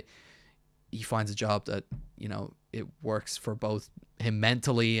he finds a job that, you know, it works for both him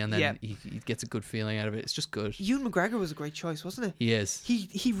mentally and then he gets a good feeling out of it. It's just good. Ewan McGregor was a great choice, wasn't it? He is.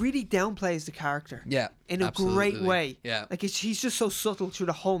 He really downplays the character. Yeah. In a absolutely. great way. Yeah. Like, he's just so subtle through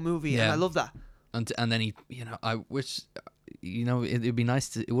the whole movie, and Yeah. I love that. And then he, you know, I wish, you know, it would be nice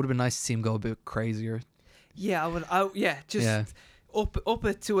to. It would have been nice to see him go a bit crazier. Yeah, just Yeah. up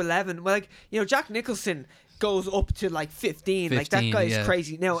it to 11. Well, like, you know, Jack Nicholson goes up to like 15. Like, that 15, guy is yeah.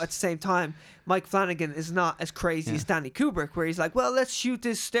 crazy. Now, at the same time, Mike Flanagan is not as crazy as Stanley Kubrick, where he's like, well, let's shoot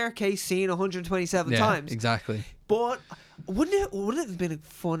this staircase scene 127 Yeah, times. exactly. But wouldn't it have been a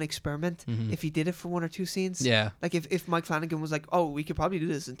fun experiment if he did it for one or two scenes? Yeah. Like, if Mike Flanagan was like, oh, we could probably do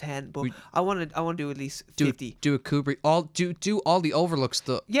this in 10, but I want to do at least 50. Do a Kubrick. Do all the Overlook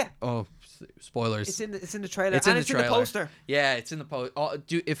stuff. Yeah. Oh, spoilers. It's in the trailer. It's in and the in the trailer. poster. Yeah, it's in the post.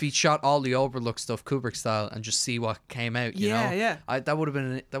 If he shot all the Overlook stuff Kubrick style and just see what came out, you know? Yeah. That would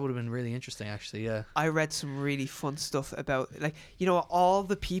have been really interesting, actually. Yeah. I read some really fun stuff about, like, you know, all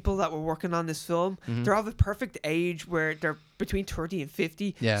the people that were working on this film. They're all the perfect age where they're between 30 and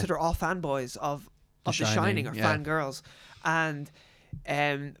 50. Yeah. So they're all fanboys of The Shining, Shining or yeah. fangirls. And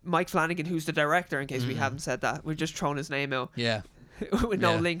Mike Flanagan, who's the director, in case we haven't said that, we've just thrown his name out. Yeah. with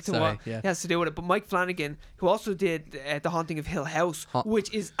no link to what he has to do with it. But Mike Flanagan, who also did The Haunting of Hill House,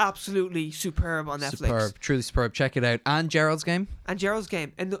 which is absolutely superb on Netflix. Superb, truly superb. Check it out. And Gerald's Game. And Gerald's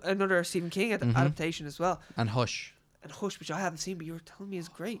Game, and another Stephen King adaptation as well. And Hush. And Hush, which I haven't seen, but you were telling me is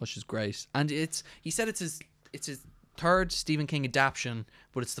great. Hush is great, and he said it's his third Stephen King adaptation,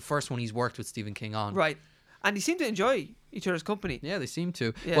 but it's the first one he's worked with Stephen King on. Right. And they seem to enjoy each other's company. Yeah, they seem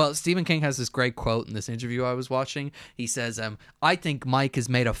to. Yeah. Well, Stephen King has this great quote in this interview I was watching. He says, I think Mike has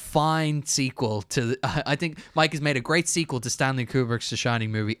made a fine sequel to... I think Mike has made a great sequel to Stanley Kubrick's The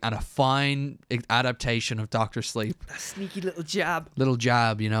Shining movie and a fine adaptation of Dr. Sleep. A sneaky little jab. Little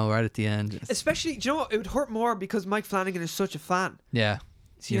jab, right at the end. Especially, do you know what? It would hurt more because Mike Flanagan is such a fan. Yeah.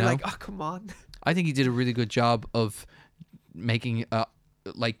 So you're like, oh, come on. I think he did a really good job of making...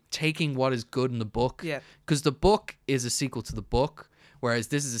 taking what is good in the book, because the book is a sequel to the book, whereas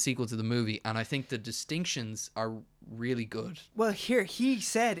this is a sequel to the movie, and I think the distinctions are really good. Well, here he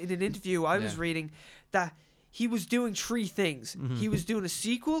said in an interview I was reading that he was doing three things. He was doing a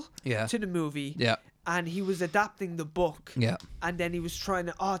sequel to the movie, and he was adapting the book, and then he was trying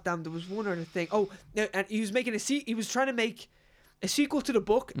to there was one other thing. And he was making he was trying to make a sequel to the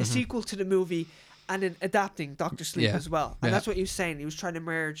book, a sequel to the movie, and then adapting Dr. Sleep as well. And that's what he was saying. He was trying to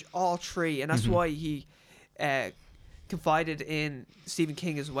merge all three. And that's why he confided in Stephen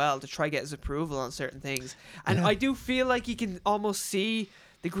King as well to try to get his approval on certain things. And I do feel like you can almost see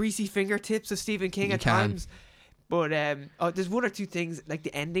the greasy fingertips of Stephen King at times. But there's one or two things, like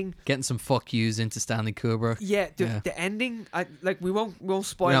the ending. Getting some fuck yous into Stanley Kubrick. Yeah, the ending, we won't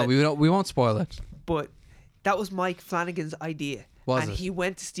spoil it. We won't spoil it. But that was Mike Flanagan's idea. He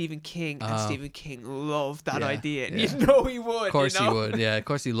went to Stephen King, and Stephen King loved that idea. And you know he would. Of course he would. Yeah, of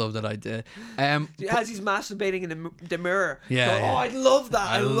course he loved that idea. As he's masturbating in the mirror. Yeah. Going, I love that.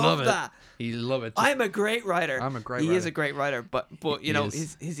 I love that. He love it. I'm a great writer. He is a great writer, but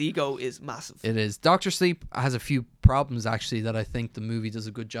his ego is massive. It is. Dr. Sleep has a few problems actually that I think the movie does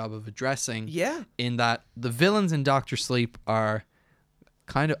a good job of addressing. Yeah. In that the villains in Dr. Sleep are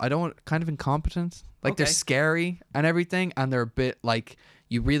kind of incompetent. They're scary and everything, and they're a bit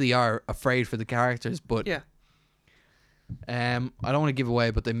you really are afraid for the characters, but I don't want to give away,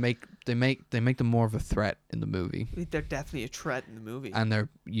 but they make them more of a threat in the movie. They're definitely a threat in the movie, and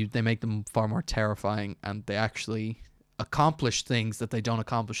they make them far more terrifying, and they actually accomplish things that they don't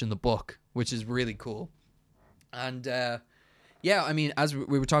accomplish in the book, which is really cool. And I mean, as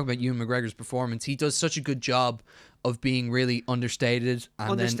we were talking about Ewan McGregor's performance, he does such a good job of being really understated.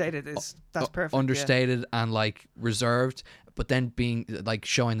 And that's perfect. Understated and reserved, but then being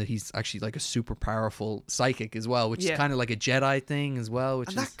showing that he's actually a super powerful psychic as well, which is kind of like a Jedi thing as well.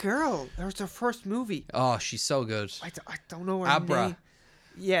 That girl, that was her first movie. Oh, she's so good. I don't know her Abra. name.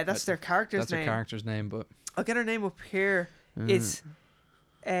 Yeah, that's their character's name. That's her character's name, but I'll get her name up here. It's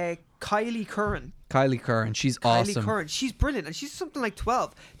Kylie Curran. Kylie Curran, she's awesome. Kylie Curran, she's brilliant, and she's something like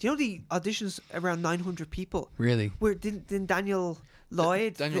 12. Do you know the auditions around 900 people? Really? Where didn't Daniel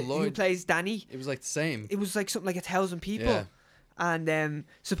Lloyd, who plays Danny, it was the same. It was something like 1,000 people. Yeah. And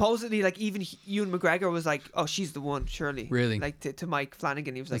supposedly, even Ewan McGregor was like, "Oh, she's the one, surely." Really? To Mike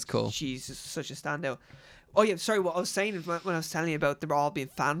Flanagan, he was That's like, cool. "She's such a standout." Oh yeah, sorry. What I was saying is when I was telling you about them all being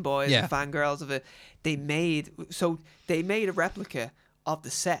fanboys and fangirls of it, they made a replica of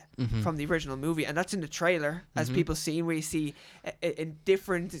the set from the original movie, and that's in the trailer, as people seen, where you see a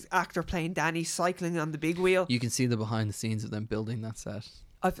different actor playing Danny cycling on the big wheel. You can see the behind the scenes of them building that set.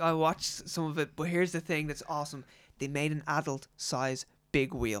 I watched some of it, but here's the thing that's awesome: they made an adult size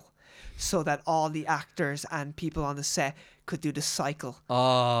big wheel, so that all the actors and people on the set could do the cycle.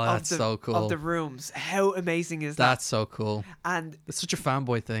 Oh, that's so cool. Of the rooms. How amazing is that? That's so cool. And it's such a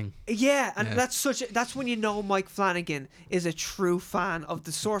fanboy thing. Yeah, and that's when you know Mike Flanagan is a true fan of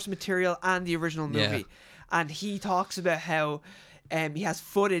the source material and the original movie. Yeah. And he talks about how he has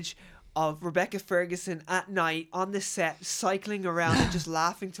footage of Rebecca Ferguson at night on the set cycling around and just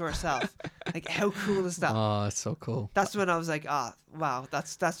laughing to herself. How cool is that? Oh, it's so cool. That's when I was like, wow,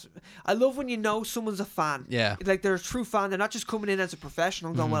 that's I love when you know someone's a fan. Yeah. They're a true fan. They're not just coming in as a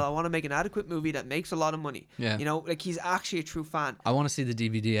professional going, well, I want to make an adequate movie that makes a lot of money. Yeah. He's actually a true fan. I want to see the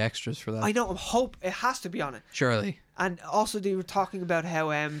DVD extras for that. I know. I hope it has to be on it. Surely. And also they were talking about how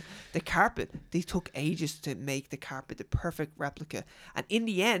the carpet, they took ages to make the carpet the perfect replica. And in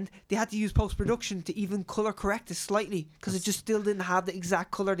the end, they had to use post-production to even color correct it slightly because it just still didn't have the exact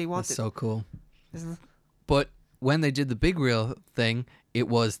color they wanted. That's so cool. Isn't it? But when they did the big reel thing, it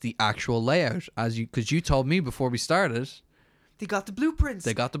was the actual layout. Because you told me before we started. They got the blueprints.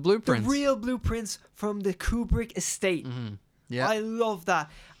 The real blueprints from the Kubrick estate. Mm-hmm. Yeah. I love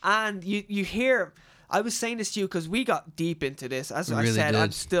that. And you hear... I was saying this to you because we got deep into this. As I really said, did.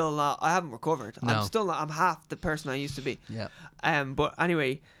 I'm still not. I haven't recovered. No. I'm still not. I'm half the person I used to be. Yeah. But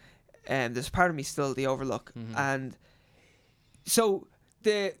anyway, there's part of me still the Overlook, and so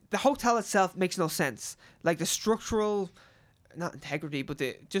the hotel itself makes no sense. Like the structural, not integrity, but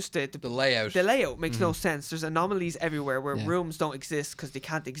the layout. The layout makes no sense. There's anomalies everywhere where Yeah. rooms don't exist because they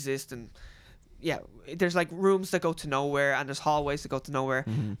can't exist, and yeah, there's like rooms that go to nowhere, and there's hallways that go to nowhere.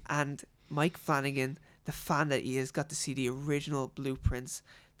 And Mike Flanagan, the fan that he is, got to see the original blueprints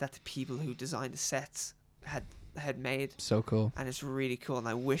that the people who designed the sets had made. So cool. And it's really cool, and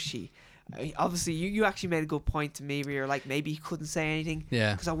I wish obviously you actually made a good point to me where you're like, maybe he couldn't say anything.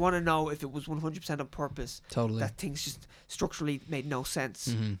 Yeah. Because I want to know if it was 100% on purpose. Totally. That things just structurally made no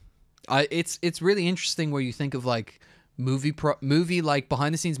sense. It's really interesting where you think of like movie like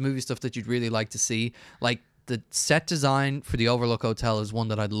behind the scenes movie stuff that you'd really like to see. Like the set design for the Overlook Hotel is one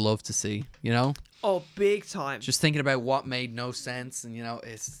that I'd love to see, you know? Oh, big time. Just thinking about what made no sense, and you know,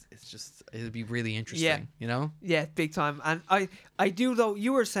 it's just, it'd be really interesting, you know? Yeah, big time. And I do, though,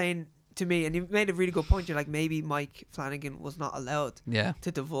 you were saying to me, and you made a really good point, you're like, maybe Mike Flanagan was not allowed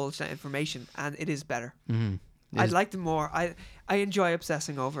to divulge that information, and it is better. I'd like them more. I enjoy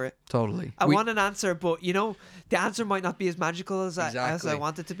obsessing over it. Totally. I want an answer, but you know, the answer might not be as magical as I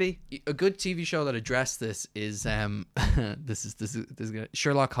want it to be. A good TV show that addressed this is this is good.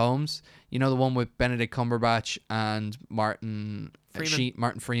 Sherlock Holmes. You know, the one with Benedict Cumberbatch and Martin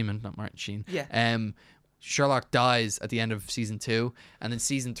Freeman, not Martin Sheen. Yeah. Sherlock dies at the end of season 2, and then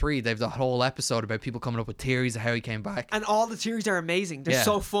season 3 they've the whole episode about people coming up with theories of how he came back, and all the theories are amazing. They're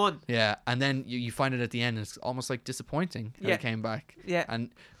so fun. Yeah, and then you find it at the end, and it's almost like disappointing how he came back. Yeah,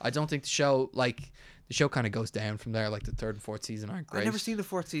 and I don't think the show kind of goes down from there. Like the 3rd and 4th season aren't great. I've never seen the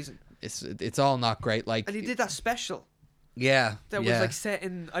 4th season. It's all not great. Like, and he did that special. Yeah, that was like set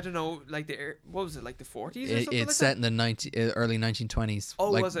in, I don't know, like what was it, like the 40s or something? It's set in the early 1920s.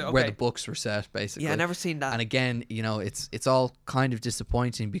 Oh, like was it? Okay. Where the books were set, basically. Yeah, I never seen that. And again, you know, it's all kind of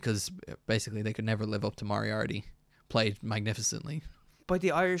disappointing because basically they could never live up to Moriarty, played magnificently by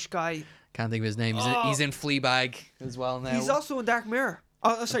the Irish guy. Can't think of his name. He's in Fleabag as well now. He's also in Dark Mirror.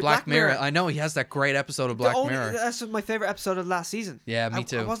 Oh, sorry, Black Mirror. I know he has that great episode of Black Mirror. That's my favorite episode of last season. Yeah, me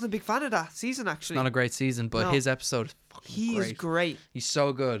too. I wasn't a big fan of that season, actually. It's not a great season, but his episode is fucking great. He is great. He's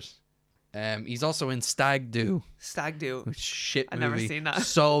so good. He's also in Stag Do. Stag Do. Shit movie. I've never seen that.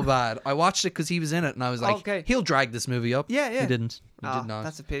 So bad. I watched it because he was in it, and I was like, he'll drag this movie up. Yeah. He didn't. He did not.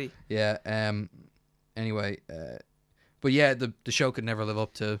 That's a pity. Yeah. Anyway, but yeah, the show could never live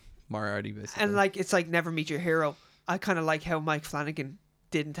up to Moriarty, basically. And like, it's like Never Meet Your Hero. I kind of like how Mike Flanagan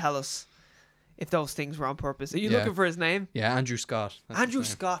didn't tell us if those things were on purpose. Are you looking for his name? Yeah, Andrew Scott. Andrew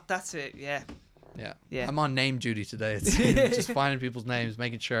Scott, that's it. Yeah. I'm on name duty today. It's just finding people's names,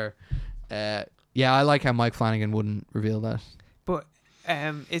 making sure. Yeah, I like how Mike Flanagan wouldn't reveal that. But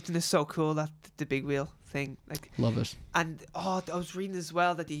isn't it so cool, that the big wheel thing? Like, love it. And I was reading as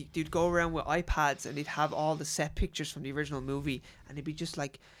well that they'd go around with iPads and they'd have all the set pictures from the original movie, and they'd be just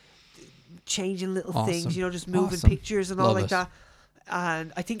like changing little things, you know, just moving pictures and all like that.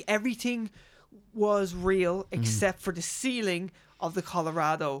 And I think everything was real except for the ceiling of the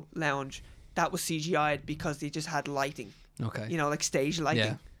Colorado lounge. That was CGI'd because they just had lighting. Okay. You know, like stage lighting.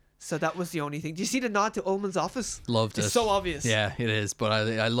 Yeah. So that was the only thing. Do you see the nod to Ullman's office? Loved it. It's so obvious. Yeah, it is. But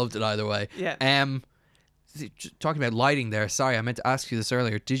I loved it either way. Yeah. Talking about lighting there. Sorry, I meant to ask you this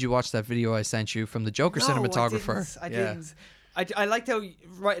earlier. Did you watch that video I sent you from the Joker cinematographer? I didn't. I liked how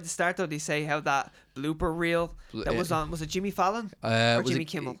right at the start though they say how that blooper reel that was on, was it Jimmy Fallon or Jimmy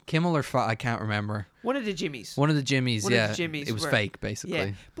Kimmel? Kimmel or I can't remember. One of the Jimmys. One of the Jimmys. It was fake, basically.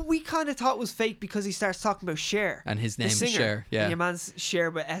 Yeah, but we kind of thought it was fake because he starts talking about Cher and his name is Cher. Yeah, and your man's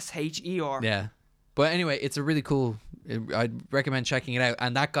Cher with SHER. Yeah, but anyway, it's a really cool. I'd recommend checking it out.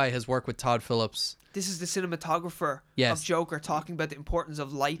 And that guy has worked with Todd Phillips. This is the cinematographer of Joker talking about the importance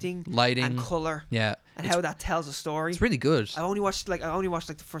of lighting and color. Yeah, and how that tells a story. It's really good. I only watched like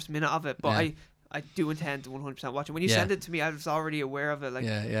the first minute of it, but I do intend to 100% watch it. When you send it to me, I was already aware of it. Like,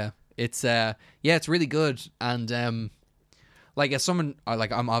 it's it's really good. And like as someone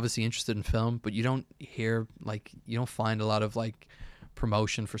I'm obviously interested in film, but you don't find a lot of like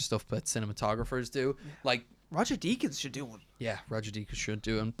promotion for stuff that cinematographers do. Like Roger Deakins should do one. Yeah, Roger Deakins should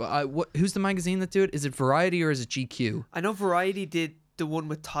do one. But who's the magazine that do it? Is it Variety or is it GQ? I know Variety did the one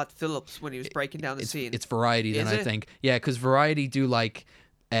with Todd Phillips when he was breaking down the scene. It's Variety then, I think. Yeah, because Variety do like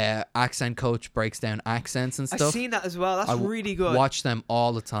accent coach breaks down accents and stuff. I've seen that as well. That's really good. Watch them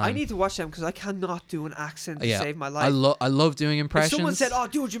all the time. I need to watch them because I cannot do an accent to save my life. I love doing impressions. If someone said, "Oh,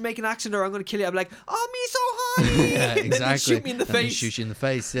 dude, you make an accent or I'm going to kill you," I'm like, "Oh, me so high." Yeah, exactly. Shoot me in the And they face. shoot you in the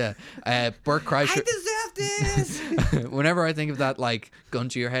face. Yeah. Bert Kreischer. I deserve this. Whenever I think of that, like, gun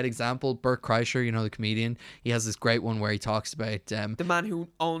to your head example, Bert Kreischer, you know, the comedian, he has this great one where he talks about the man who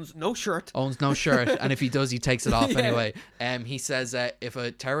owns no shirt. And if he does, he takes it off anyway. He says, if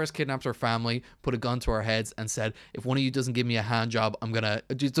a terrorist kidnaps our family, put a gun to our heads, and said, if one of you doesn't give me a hand job, I'm gonna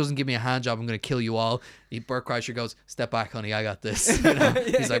kill you all. Bert Kreischer goes, step back, honey, I got this. You know?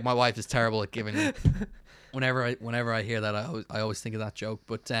 He's like, my wife is terrible at giving them. Whenever I hear that, I always think of that joke.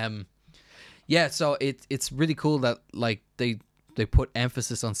 But so it's really cool that like they put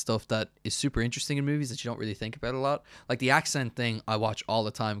emphasis on stuff that is super interesting in movies that you don't really think about a lot. Like the accent thing, I watch all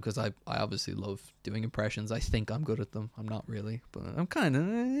the time because I obviously love doing impressions. I think I'm good at them. I'm not really, but I'm kind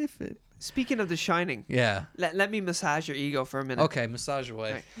of. Speaking of The Shining, let me massage your ego for a minute. Okay, massage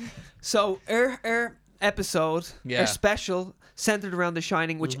away. Right. So our episode, our special centered around The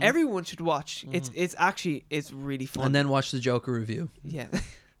Shining, which everyone should watch. It's really fun. And then watch the Joker review. Yeah.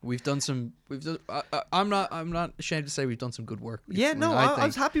 I'm not ashamed to say we've done some good work. Yeah, no, I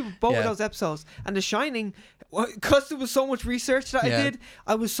was happy with both of those episodes. And The Shining, because there was so much research that I did,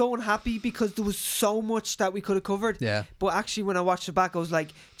 I was so unhappy because there was so much that we could have covered. Yeah. But actually, when I watched it back, I was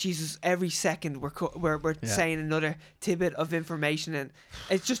like, Jesus, every second we're saying another tidbit of information, and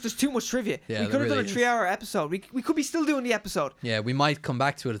it's just there's too much trivia. Yeah, we could have really done a 3-hour episode. We could be still doing the episode. Yeah, we might come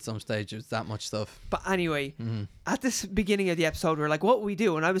back to it at some stage. It's that much stuff. But anyway, at this beginning of the episode, we're like, what will we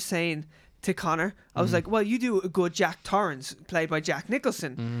do? And I was saying to Connor, I was like, well, you do a good Jack Torrance, played by Jack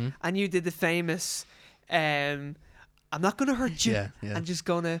Nicholson, and you did the famous, I'm not going to hurt you, I'm just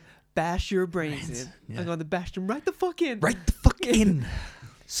going to bash your brains in. Yeah. I'm going to bash them right the fuck in. Right the fuck in.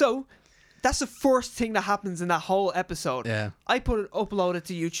 So, that's the first thing that happens in that whole episode. Yeah. I upload it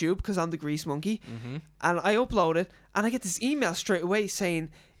to YouTube because I'm the Grease Monkey, and I upload it, and I get this email straight away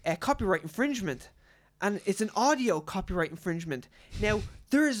saying, copyright infringement. And it's an audio copyright infringement. Now,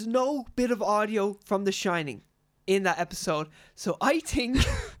 there is no bit of audio from The Shining in that episode. So I think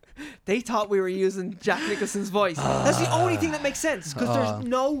they thought we were using Jack Nicholson's voice. That's the only thing that makes sense. Because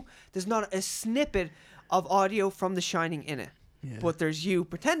there's not a snippet of audio from The Shining in it. Yeah. But there's you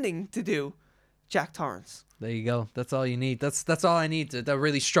pretending to do Jack Torrance. There you go. That's all you need. That's all I need. That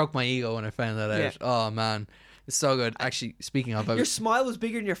really stroked my ego when I found that out. Yeah. Oh, man. It's so good. Actually, speaking of... Your smile was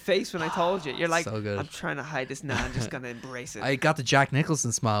bigger than your face when I told you. You're like, so good. I'm trying to hide this now. I'm just going to embrace it. I got the Jack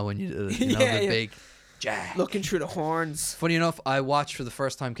Nicholson smile when you did it. You know, the big Jack. Looking through the horns. Funny enough, I watched for the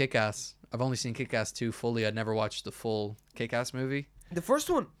first time Kick-Ass. I've only seen Kick-Ass 2 fully. I'd never watched the full Kick-Ass movie. The first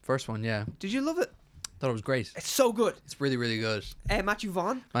one? First one, yeah. Did you love it? Thought it was great. It's so good. It's really, really good. Matthew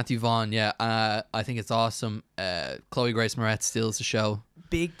Vaughn? Matthew Vaughn, yeah. I think it's awesome. Chloe Grace Moretz steals the show.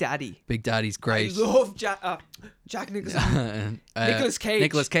 Big Daddy. Big Daddy's great. I love Jack Nicholson. Nicolas Cage.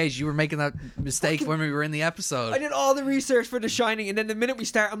 Nicolas Cage, you were making that mistake when we were in the episode. I did all the research for The Shining, and then the minute we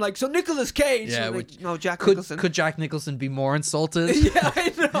start, I'm like, so Nicolas Cage. Yeah, like, no, Jack Nicholson. Could Jack Nicholson be more insulted? Yeah,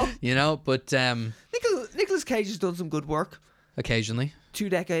 I know. You know, but Nicolas Cage has done some good work. Occasionally. 2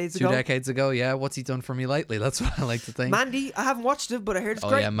 decades ago. 2 decades ago, yeah. What's he done for me lately? That's what I like to think. Mandy, I haven't watched it, but I heard it's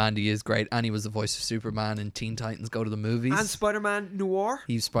great. Oh yeah, Mandy is great. And he was the voice of Superman in Teen Titans Go to the Movies. And Spider-Man Noir.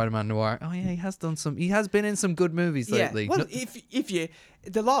 He's Spider-Man Noir. Oh yeah, he has been in some good movies lately. Well, if you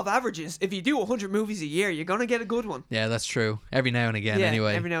the law of averages, if you do 100 movies a year, you're gonna get a good one. Yeah, that's true. Every now and again,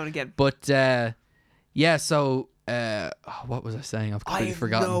 anyway. Every now and again. But so what was I saying? I've completely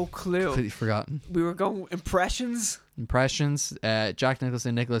forgotten. No clue. Completely forgotten. We were going impressions. Jack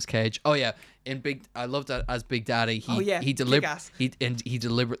Nicholson, Nicolas Cage. Oh yeah, I loved that as Big Daddy. He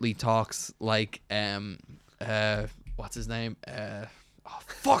deliberately talks like what's his name? Adam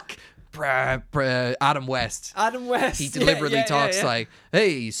West. Adam West. He deliberately talks like,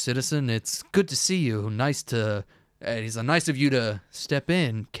 "Hey, citizen, it's good to see you. Nice of you to step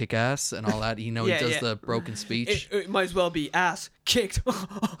in, kick ass," and all that. He does the broken speech. It might as well be ass kicked.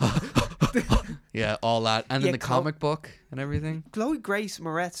 Yeah, all that, and then the comic book and everything. Chloe Grace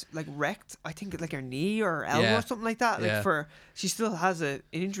Moretz wrecked, I think, like her knee or elbow or something like that. She still has an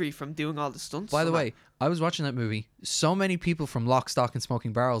injury from doing all the stunts. By the way, I was watching that movie. So many people from Lock, Stock, and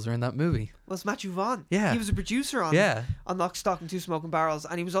Smoking Barrels are in that movie. Well, it's Matthew Vaughn. Yeah, he was a producer on Lock, Stock, and Two Smoking Barrels,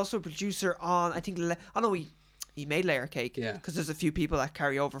 and he was also a producer on he made Layer Cake. Yeah, because there's a few people that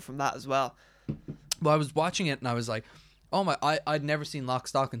carry over from that as well. Well, I was watching it and I was like, oh my, I'd never seen Lock,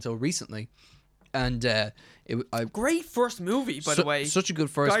 Stock until recently. And great first movie, by the way. Such a good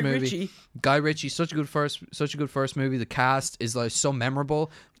first movie. Ritchie. Guy Ritchie, such a good first movie. The cast is like so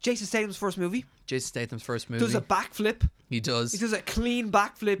memorable. Jason Statham's first movie. Jason Statham's first movie. Does a backflip. He does. He does a clean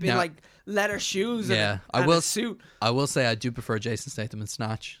backflip in like leather shoes. Yeah, and a suit. I will say I do prefer Jason Statham in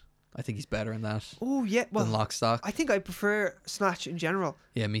Snatch. I think he's better in that. Oh yeah, well, than Lock, Stock. I think I prefer Snatch in general.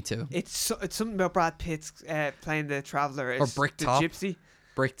 Yeah, me too. It's something about Brad Pitt's playing the traveler or Brick Top, gypsy.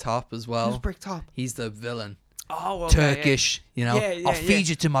 Brick Top as well. Who's Brick Top? He's the villain. Oh, okay, Turkish. Yeah. You know, I'll feed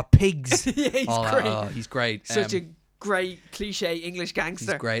you to my pigs. Yeah, he's great. He's great. Such a great cliche English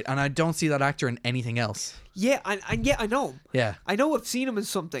gangster. He's great, and I don't see that actor in anything else. Yeah, and yeah, I know him. Yeah, I know I've seen him in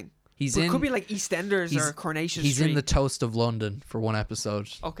something. It could be like EastEnders or Coronation Street. He's in The Toast of London for one episode.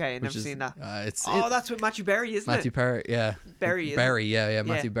 Okay, I've never seen that. That's with Matthew Berry, isn't it? Matthew Perry, yeah. Berry, yeah,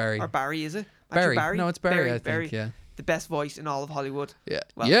 Matthew Berry. Or Barry, is it? Barry. Barry? No, it's Barry, I think, yeah. The best voice in all of Hollywood. Yeah.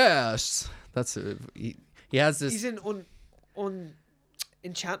 Well, yes. That's he has this. He's in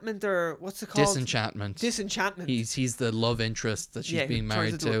Enchantment, or what's it called? Disenchantment. He's the love interest that she's being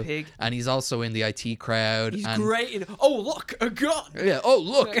married to, and he's also in the IT Crowd. He's great in. Oh look, a gun. Yeah. Oh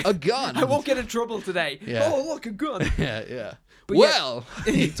look, a gun. I won't get in trouble today. Yeah. Oh look, a gun. Yeah. But well,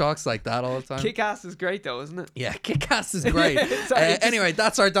 he talks like that all the time. Kick-Ass is great though, isn't it? Yeah, Kick-Ass is great. Anyway,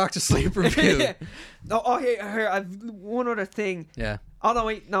 that's our Dr. Sleep review. Yeah. Here, I've one other thing. Yeah. Oh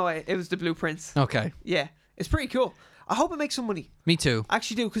no, it was The Blueprints. Okay. Yeah, it's pretty cool. I hope it makes some money. Me too. I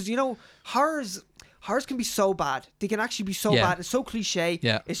actually do, because horrors can be so bad. They can actually be so bad. It's so cliche.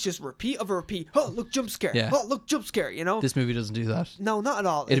 Yeah. It's just repeat of a repeat. Oh, look, jump scare. Yeah. Oh, look, jump scare. This movie doesn't do that. No, not at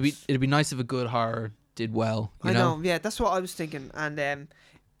all. It'd be nice if a good horror did well. I know. Yeah, that's what I was thinking. And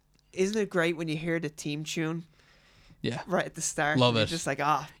isn't it great when you hear the theme tune? Yeah. Right at the start. Love it. You're just like,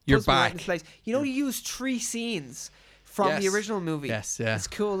 you're back. Right in place. You use 3 scenes from the original movie. Yes, yeah. It's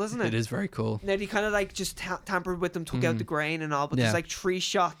cool, isn't it? It is very cool. Now they kind of like just tampered with them, took out the grain and all, but there's like 3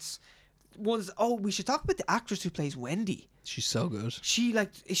 shots. We should talk about the actress who plays Wendy. She's so good.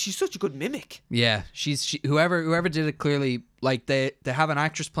 She's such a good mimic. Yeah, whoever did it clearly, like they have an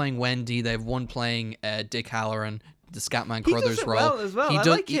actress playing Wendy, they have one playing Dick Halloran, the Scatman Crothers role. Well as well. I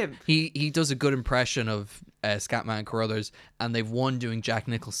like him. He does a good impression of Scatman Crothers, and they've one doing Jack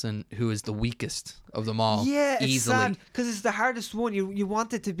Nicholson, who is the weakest of them all. Yeah, it's easily. sad because it's the hardest one. You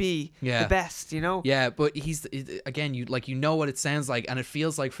want it to be the best, Yeah, but he's again, you know what it sounds like, and it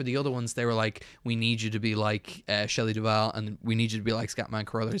feels like for the other ones they were like, we need you to be like Shelley Duvall, and we need you to be like Scatman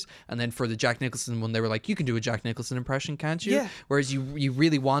Crothers, and then for the Jack Nicholson one they were like, you can do a Jack Nicholson impression, can't you? Yeah. Whereas you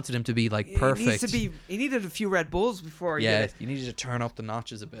really wanted him to be like perfect. He needed a few Red Bulls before he did it. You needed to turn up the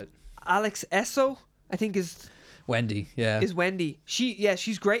notches a bit. Alex Esso, I think is Wendy. Yeah, is Wendy.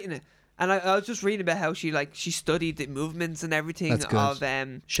 She's great in it. And I was just reading about how she studied the movements and everything of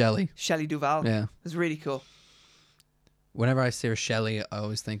Shelley Duvall. Yeah, it's really cool. Whenever I see Shelley, I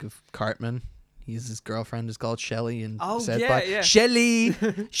always think of Cartman. His girlfriend is called Shelley, and Shelley,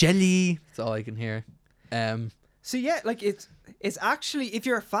 Shelley. That's all I can hear. So yeah, like it's actually, if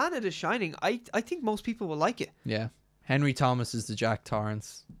you're a fan of The Shining, I think most people will like it. Yeah, Henry Thomas is the Jack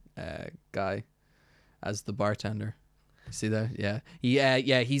Torrance guy as the bartender. See that?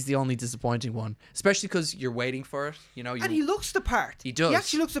 Yeah. He's the only disappointing one, especially because you're waiting for it. And he looks the part. He does. He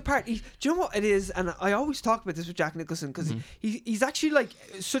actually looks the part. Do you know what it is? And I always talk about this with Jack Nicholson because he's actually like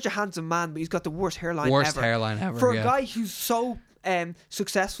such a handsome man, but he's got the worst hairline ever. For a guy who's so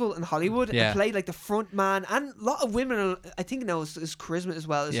successful in Hollywood and played like the front man, and a lot of women, I think now his charisma as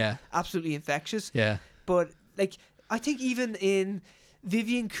well is absolutely infectious. Yeah. But like, I think even in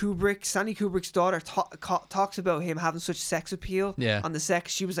Vivian Kubrick, Stanley Kubrick's daughter, talks about him having such sex appeal on the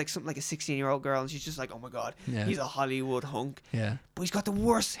sex. She was like something like a 16-year-old girl, and she's just like, oh my god, he's a Hollywood hunk. Yeah. But he's got the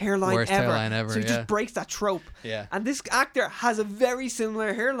worst hairline ever. So he just breaks that trope. Yeah. And this actor has a very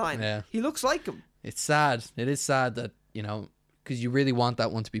similar hairline. Yeah. He looks like him. It's sad. It is sad that, because you really want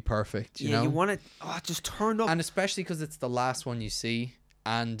that one to be perfect, you know? You want it just turned up. And especially because it's the last one you see,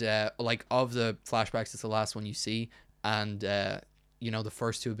 and like of the flashbacks, it's the last one you see, and the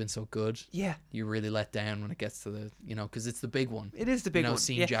first 2 have been so good. Yeah. You really let down when it gets to the, because it's the big one. It is the big one.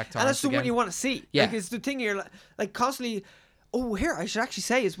 Seeing Jack Torrance and that's the again. one you want to see. Yeah. Like, it's the thing you're like constantly. Oh, here, I should actually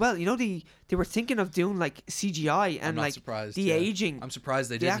say as well, they were thinking of doing like CGI and like surprised, de-aging. I'm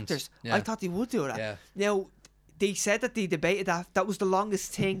surprised they the didn't. actors. Yeah. I thought they would do that. Yeah. Now, they said that they debated that was the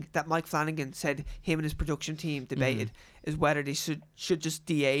longest thing that Mike Flanagan said him and his production team debated is whether they should just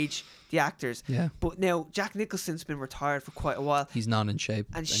de-age the actors. Yeah. But now Jack Nicholson's been retired for quite a while. He's not in shape.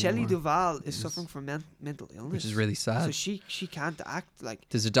 And Shelley Duvall is suffering from mental illness, which is really sad. So she can't act like.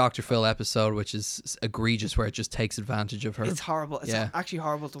 There's a Dr. Phil episode which is egregious where it just takes advantage of her. It's horrible. It's actually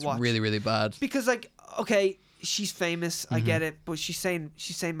horrible to watch. Really, really bad. Because like, okay, she's famous, I get it, but she's saying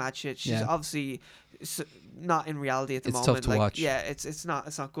mad shit. She's obviously not in reality at the moment. It's tough to watch. Yeah, it's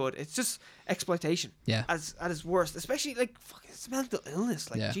not good. It's just exploitation. Yeah. At its worst, especially like it's mental illness.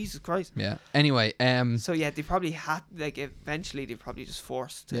 Like Jesus Christ. Yeah. Anyway, so yeah, they probably had eventually they probably just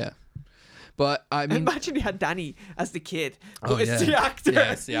forced. Yeah. But I mean, imagine they had Danny as the kid, but it's the actor.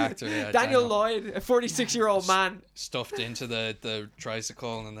 Yeah, it's the actor. Yeah, Daniel Lloyd, a 46-year-old man, stuffed into the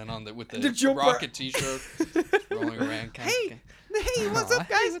tricycle and then with the jumper. Rocket T-shirt, rolling around. Hey, what's up,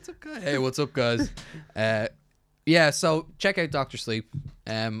 guys? Hey, what's up, guys? Yeah. So check out Dr. Sleep.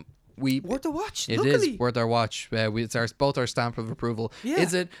 Worth a watch. It is worth our watch. It's both our stamp of approval. Yeah.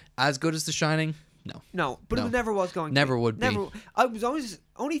 Is it as good as The Shining? No, but it never was going to Never be. would be. I was always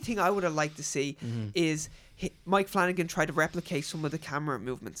only thing I would have liked to see is Mike Flanagan try to replicate some of the camera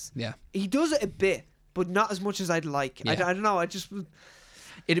movements. Yeah, he does it a bit, but not as much as I'd like. Yeah. I don't know.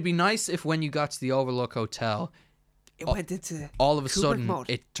 It'd be nice if when you got to the Overlook Hotel, it went into all of a Kubrick sudden mode.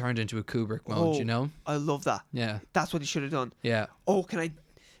 It turned into a Kubrick mode. You know? I love that. Yeah, that's what he should have done. Yeah. Oh, can I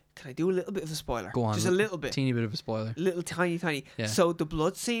do a little bit of a spoiler? Go on, just a little bit, teeny bit of a spoiler. Little tiny. Yeah. So the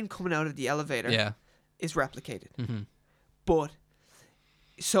blood scene coming out of the elevator. Yeah. Is replicated, but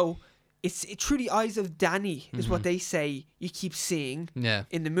so it's through the eyes of Danny is what they say you keep seeing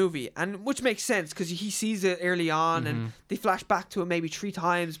in the movie, and which makes sense because he sees it early on, and they flash back to it maybe 3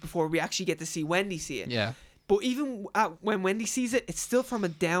 times before we actually get to see Wendy see it. Yeah, but even when Wendy sees it, it's still from a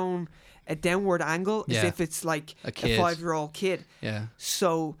downward angle, as if it's like a 5-year-old kid. Yeah.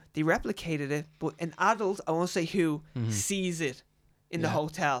 So they replicated it, but an adult, I won't say who, sees it in the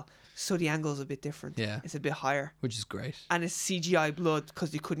hotel. So the angle's a bit different. Yeah. It's a bit higher. Which is great. And it's CGI blood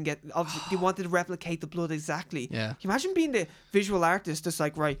because they couldn't get... Obviously, they wanted to replicate the blood exactly. Yeah. Can you imagine being the visual artist that's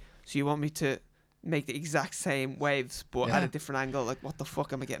like, right, so you want me to make the exact same waves but at a different angle? Like, what the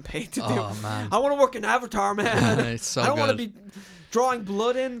fuck am I getting paid to do? Oh, man. I want to work in Avatar, man. It's so I don't good. want to be drawing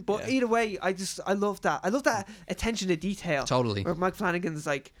blood in, but either way, I love that. I love that attention to detail. Totally. Where Mike Flanagan's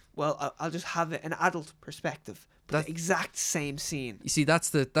like, well, I'll just have an adult perspective. The exact same scene. You see, that's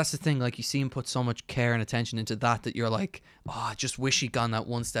the thing. Like, you see him put so much care and attention into that you're like, I just wish he'd gone that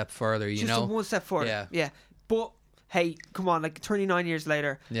one step further. You know, one step forward. Yeah. But hey, come on, like 39 years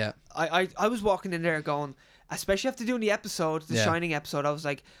later. Yeah. I was walking in there going, especially after doing the episode, the Shining episode, I was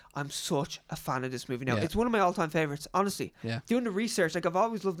like, I'm such a fan of this movie now. It's one of my all-time favorites, honestly. Yeah. Doing the research, like I've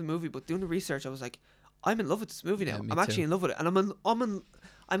always loved the movie, but doing the research, I was like, I'm in love with this movie now. I'm actually in love with it, and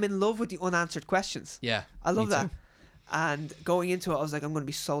I'm in love with the unanswered questions. Yeah. I love that. And going into it, I was like, I'm going to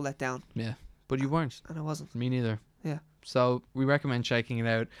be so let down. Yeah. But you weren't. And I wasn't. Me neither. Yeah. So we recommend checking it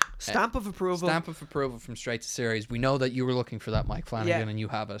out. Stamp of approval. Stamp of approval from Straight to Series. We know that you were looking for that Mike Flanagan and you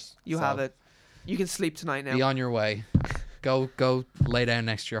have it. You have it. You can sleep tonight now. Be on your way. Go lay down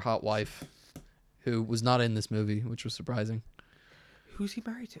next to your hot wife, who was not in this movie, which was surprising. Who's he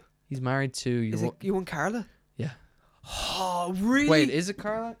married to? He's married to... Is it you and Carla? Yeah. Oh, really? Wait, is it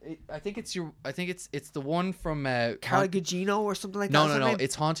Carla? I think it's the one from Carla Gugino or something like that. No, no.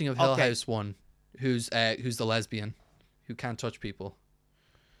 It's Haunting of Hill House one. Who's the lesbian who can't touch people.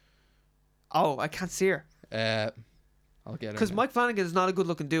 Oh, I can't see her. I'll get her. Because Mike Flanagan is not a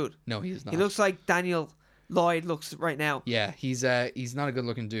good-looking dude. No, he is not. He looks like Daniel Lloyd looks right now. Yeah, he's not a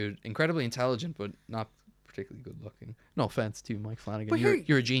good-looking dude. Incredibly intelligent, but not particularly good-looking. No offense to Mike Flanagan. But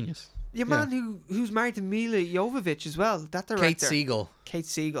you're a genius. Your man who's married to Mila Jovovich as well. That director. Kate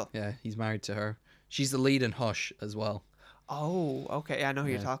Siegel. Yeah, he's married to her. She's the lead in Hush as well. Oh, okay. I know who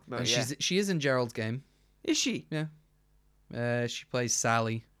you're talking about. And she is in Gerald's Game. Is she? Yeah. She plays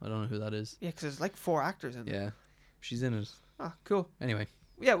Sally. I don't know who that is. Yeah, because there's like 4 actors in it. Yeah, she's in it. Ah, cool. Anyway.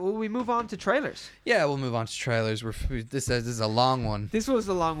 Yeah, will we move on to trailers? Yeah, we'll move on to trailers. This is a long one. This was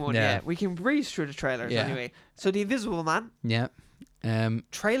a long one, yeah. We can breeze through the trailers anyway. So The Invisible Man. Yeah.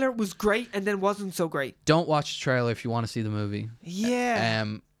 Trailer was great and then wasn't so great. Don't watch the trailer if you want to see the movie. Yeah.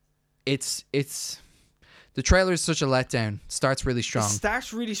 It's the trailer is such a letdown. It starts really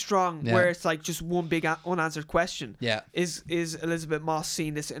strong. Where it's like just one big unanswered question. Yeah. Is Elizabeth Moss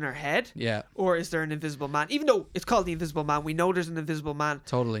seeing this in her head? Yeah. Or is there an invisible man? Even though it's called The Invisible Man, we know there's an invisible man.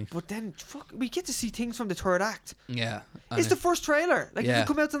 Totally. But then, we get to see things from the third act. Yeah. It's the first trailer. Like, it could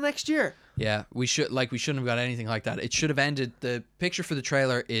come out till next year. Yeah, we shouldn't have got anything like that. It should have ended. The picture for the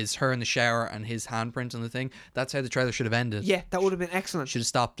trailer is her in the shower and his handprint on the thing. That's how the trailer should have ended. Yeah, that would have been excellent. Should have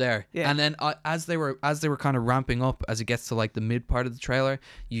stopped there. Yeah. And then as they were kind of ramping up, as it gets to like the mid part of the trailer,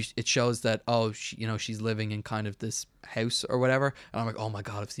 it shows that she's living in kind of this house or whatever. And I'm like, oh my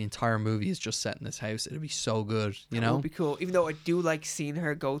god, if the entire movie is just set in this house, it'd be so good. You know, that would be cool. Even though I do like seeing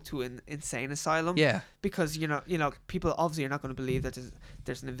her go to an insane asylum. Yeah. Because people obviously are not going to believe that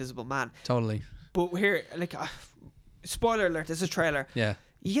there's an invisible man. Totally. But here, like, spoiler alert, there's a trailer. Yeah.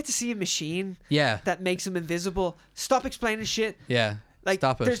 You get to see a machine. Yeah. That makes him invisible. Stop explaining shit. Yeah. Like,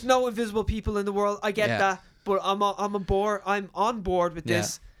 stop it. There's no invisible people in the world. I get that, but I'm on board with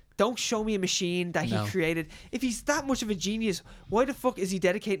this. Don't show me a machine that he created. If he's that much of a genius, why the fuck is he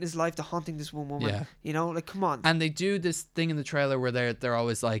dedicating his life to haunting this one woman? Yeah. You know, like, come on. And they do this thing in the trailer where they're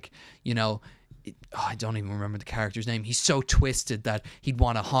always like, I don't even remember the character's name. He's so twisted that he'd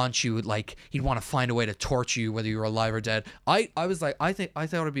want to haunt you, like he'd want to find a way to torture you whether you were alive or dead. I was like, I thought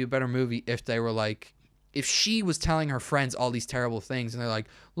it'd be a better movie if they were like, if she was telling her friends all these terrible things and they're like,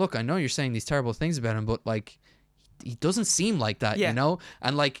 look, I know you're saying these terrible things about him, but like he doesn't seem like that, you know?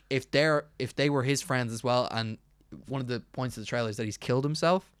 And like if they were his friends as well, and one of the points of the trailer is that he's killed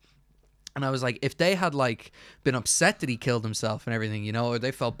himself. And I was like, if they had like been upset that he killed himself and everything, or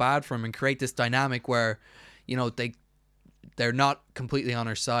they felt bad for him, and create this dynamic where, they're not completely on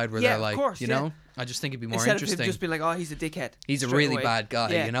her side, where they're like, of course, I just think it'd be more Instead interesting. Of him just being like, oh, he's a dickhead. He's a really bad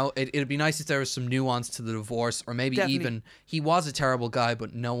guy, It'd be nice if there was some nuance to the divorce, or maybe even he was a terrible guy,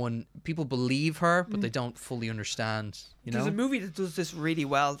 but people believe her, but they don't fully understand, There's a movie that does this really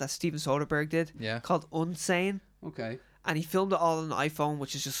well that Steven Soderbergh did, called Unsane. Okay. And he filmed it all on an iPhone,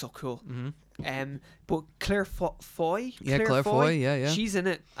 which is just so cool. Mm-hmm. But Claire Foy, Claire Foy, she's in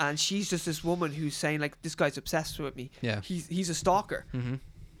it, and she's just this woman who's saying like, this guy's obsessed with me. Yeah. He's a stalker. Mm-hmm.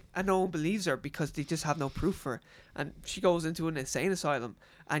 And no one believes her because they just have no proof for her. And she goes into an insane asylum,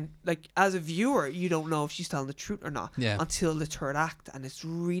 and like, as a viewer, you don't know if she's telling the truth or not until the third act, and it's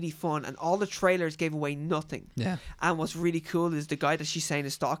really fun. And all the trailers gave away nothing. Yeah. And what's really cool is the guy that she's saying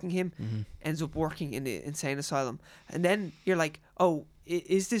is stalking him ends up working in the insane asylum, and then you're like, oh,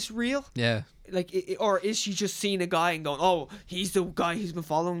 is this real? Yeah. Like, or is she just seeing a guy and going, oh, he's the guy who's been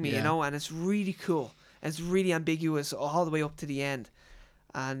following me, And it's really cool. And it's really ambiguous all the way up to the end.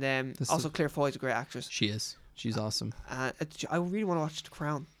 And also, Claire Foy's a great actress. She is. She's awesome. I really want to watch The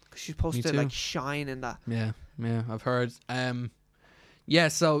Crown because she's supposed to like shine in that. Yeah, I've heard. So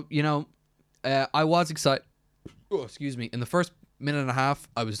I was excited. Oh, excuse me. In the first minute and a half,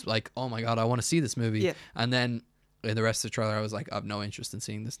 I was like, oh my god, I want to see this movie. Yeah. And then in the rest of the trailer, I was like, I have no interest in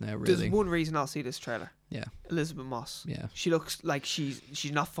seeing this now. Really. There's one reason I'll see this trailer. Yeah. Elizabeth Moss. Yeah. She looks like she's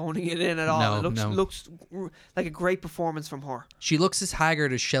not phoning it in at all. It looks like a great performance from her. She looks as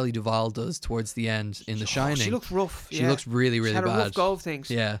haggard as Shelley Duvall does towards the end in The Shining. She looks rough. She looks really, really bad. She had a rough go of things.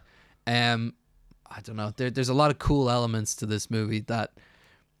 Yeah. I don't know. There's a lot of cool elements to this movie that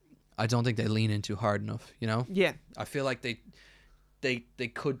I don't think they lean into hard enough. Yeah. I feel like they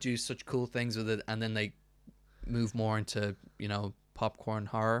could do such cool things with it, and then they move more into popcorn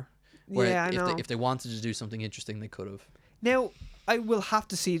horror. Where if they wanted to do something interesting, they could have. Now, I will have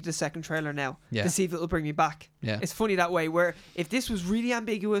to see the second trailer now to see if it'll bring me back. Yeah. It's funny that way, where if this was really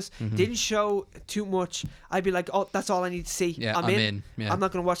ambiguous, didn't show too much, I'd be like, oh, that's all I need to see. Yeah, I'm in. Yeah. I'm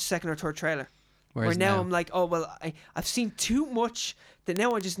not going to watch the second or third trailer. Where now I'm like, oh, well, I've seen too much that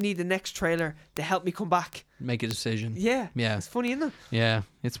now I just need the next trailer to help me come back. Make a decision. Yeah. Yeah. It's funny, isn't it? Yeah,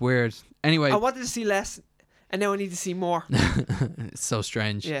 it's weird. Anyway. I wanted to see less, and now I need to see more. It's so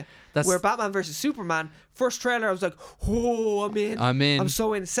strange. Yeah. Where Batman versus Superman, first trailer, I was like, oh, I'm in. I'm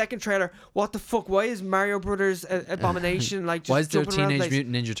so in. Second trailer, what the fuck? Why is Mario Brothers Abomination like just why is there jumping around Teenage the place?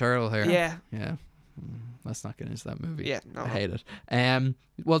 Mutant Ninja Turtle here? Yeah. Yeah. Let's not get into that movie. Yeah, no. I hate it.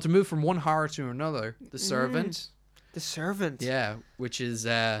 Well, to move from one horror to another, The Servant. The Servant. Yeah, which is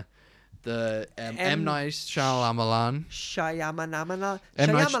the M. Night Shyamalan.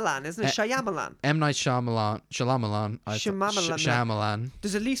 Shyamalan, isn't it? Shyamalan. M. Night Shyamalan. Shyamalan.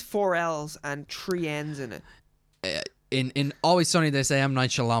 There's at least 4 L's and 3 N's in it. In Always Sunny, they say M.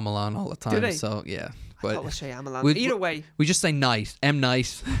 Night Shyamalan all the time. Do they? So yeah, but I thought it was Shyamalan. Either way, we just say Night. M.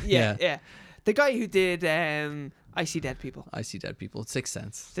 Night. Yeah. The guy who did I See Dead People. I See Dead People. Sixth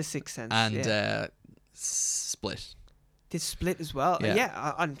Sense. The Sixth Sense. And Split. Did Split as well.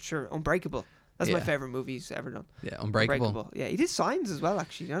 Yeah, I'm sure. Unbreakable. That's my favorite movie he's ever done. Yeah, Unbreakable. Yeah, he did Signs as well,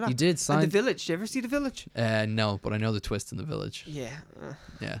 actually. You know that? He did Signs. And The Village. Did you ever see The Village? No, but I know the twist in The Village. Yeah.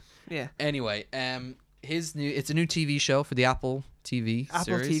 Yeah. Anyway, it's a new TV show for the Apple TV series.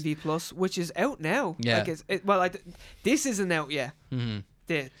 Apple TV Plus, which is out now. Yeah. This isn't out yet. Mm-hmm.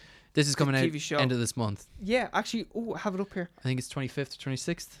 This is coming out TV show. end of this month. Yeah, actually, I have it up here. I think it's 25th or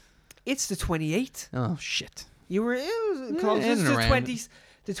 26th. It's the 28th. Oh shit! You were close. It's the 20th,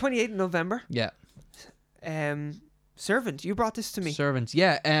 the 28th of November. Yeah. Servant, you brought this to me. Servant,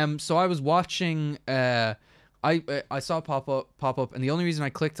 yeah. So I was watching. I saw it pop up, and the only reason I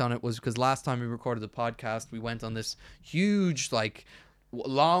clicked on it was because last time we recorded the podcast, we went on this huge, like,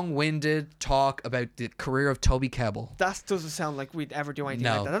 long-winded talk about the career of Toby Kebbell. That doesn't sound like we'd ever do anything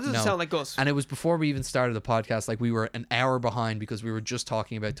like that. That doesn't sound like us. And it was before we even started the podcast. Like, we were an hour behind because we were just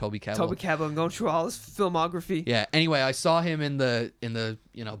talking about Toby Kebbell. Toby Kebbell and going through all his filmography. Yeah. Anyway, I saw him in the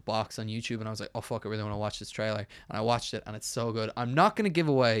box on YouTube, and I was like, oh fuck, I really want to watch this trailer. And I watched it, and it's so good. I'm not gonna give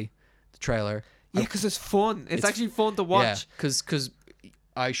away the trailer. Yeah, because it's fun. It's actually fun to watch. Yeah, because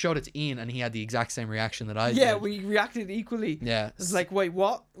I showed it to Ian, and he had the exact same reaction that I did. Yeah, we reacted equally. Yeah. It's like, wait,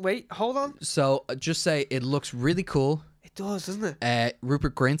 what? Wait, hold on. So just say it looks really cool. It does, doesn't it?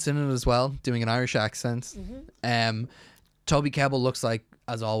 Rupert Grint's in it as well, doing an Irish accent. Toby Kebbell looks like,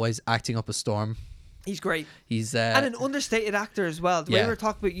 as always, acting up a storm. He's great. He's and an understated actor as well. The way we were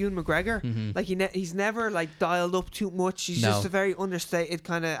talking about Ewan McGregor, like he's never like dialed up too much. He's just a very understated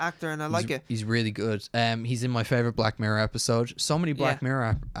kind of actor, and I like it. He's really good. He's in my favorite Black Mirror episode. So many Black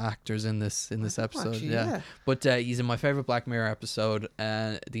Mirror actors in this episode. Actually, yeah. But he's in my favorite Black Mirror episode,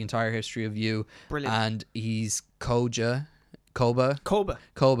 The Entire History of You. Brilliant. And he's Koba in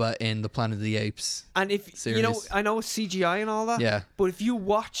the Planet of the Apes. And if series. I know it's CGI and all that. Yeah. But if you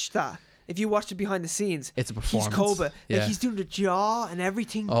watch that. If you watch it behind the scenes, it's a performance. He's Koba. Like, he's doing the jaw and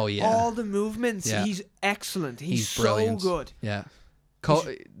everything. Oh yeah. All the movements. Yeah. He's excellent. He's brilliant. So good. Yeah.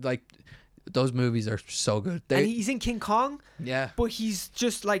 Like those movies are so good. And he's in King Kong. Yeah. But he's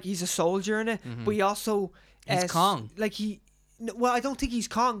just like he's a soldier in it. But he also he's Kong. Like I don't think he's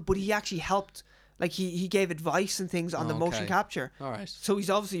Kong, but he actually helped. Like he gave advice and things on the motion capture. All right. So he's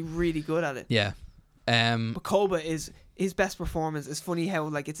obviously really good at it. Yeah. But Koba is his best performance. It's funny how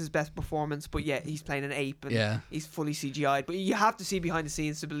like it's his best performance, but yet he's playing an ape and he's fully CGI'd. But you have to see behind the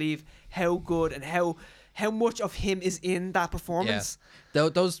scenes to believe how good and how much of him is in that performance. Yeah.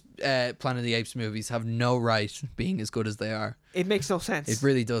 Those Planet of the Apes movies have no right being as good as they are. It makes no sense. It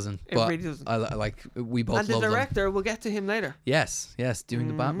really doesn't. Really doesn't. We both love them. And the director, we'll get to him later. Yes, doing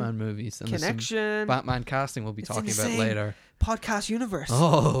the Batman movies. And Connection. Batman casting we'll be talking about later. Podcast universe.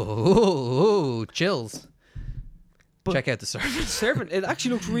 Oh, chills. But check out The Servant. Servant. It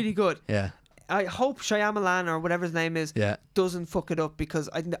actually looks really good. Yeah. I hope Shyamalan or whatever his name is doesn't fuck it up because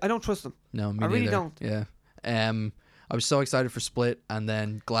I don't trust him. No, me I really neither. don't. Yeah. I was so excited for Split, and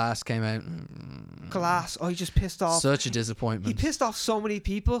then Glass came out. Glass. Oh, he just pissed off. Such a disappointment. He pissed off so many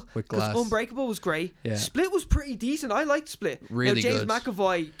people. With Glass. Unbreakable was great. Yeah. Split was pretty decent. I liked Split. Really James good.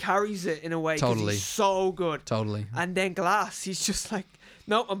 McAvoy carries it in a way. Totally. He's so good. Totally. And then Glass, he's just like,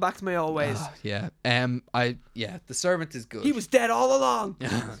 nope, I'm back to my old ways. Yeah. The Servant is good. He was dead all along.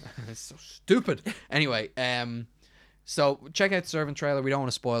 It's so stupid. Anyway, so check out the Servant trailer. We don't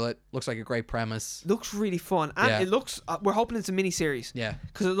want to spoil it. Looks like a great premise. Looks really fun. And it looks, we're hoping it's a mini-series. Yeah.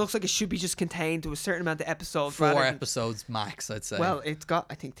 Because it looks like it should be just contained to a certain amount of episodes. 4 episodes max, I'd say. Well, it's got,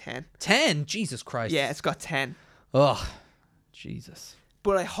 I think, 10. 10? Jesus Christ. Yeah, it's got 10. Oh, Jesus.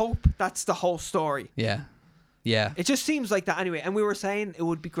 But I hope that's the whole story. Yeah. Yeah. It just seems like that anyway. And we were saying it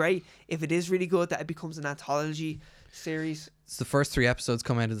would be great if it is really good that it becomes an anthology series. It's the first 3 episodes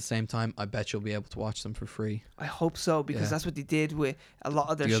come out at the same time. I bet you'll be able to watch them for free. I hope so, because that's what they did with a lot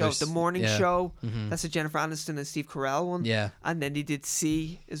of their shows. The Morning Show, that's a Jennifer Aniston and Steve Carell one. Yeah. And then they did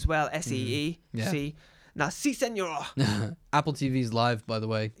C as well, S-E-E. C. Now, C, senor. Apple TV's live, by the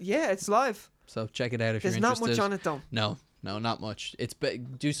way. Yeah, it's live. So check it out if There's you're interested. There's not much on it, though. No, not much.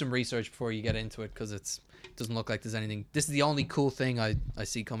 Do some research before you get into it, because it doesn't look like there's anything. This is the only cool thing I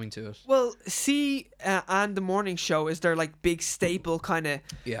see coming to it. Well, C and The Morning Show is their like big staple kind of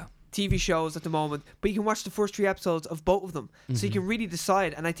TV shows at the moment. But you can watch the first 3 episodes of both of them. So you can really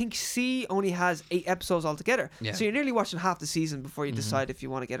decide. And I think C only has 8 episodes altogether. Yeah. So you're nearly watching half the season before you decide if you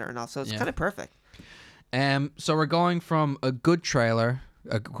want to get it or not. So it's kind of perfect. So we're going from a good trailer,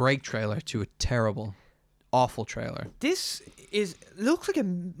 a great trailer, to a terrible, awful trailer. This looks like a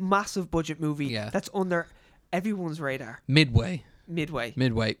massive budget movie that's under everyone's radar. Midway.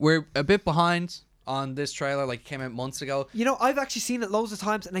 We're a bit behind on this trailer. Like, it came out months ago. You know, I've actually seen it loads of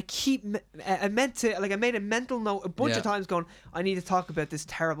times, and I made a mental note a bunch of times going, I need to talk about this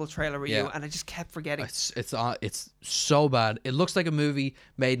terrible trailer with you, and I just kept forgetting. It's so bad. It looks like a movie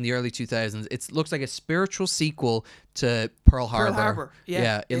made in the early 2000s. It looks like a spiritual sequel to Pearl Harbor.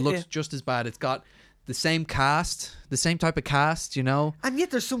 Yeah. It looks just as bad. It's got the same cast, the same type of cast, you know. And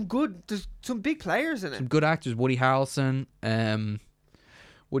yet there's some big players in it. Some good actors. Woody Harrelson.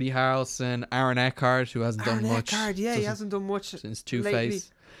 Woody Harrelson, Aaron Eckhart, who hasn't done much. Aaron Eckhart, yeah, he hasn't done much since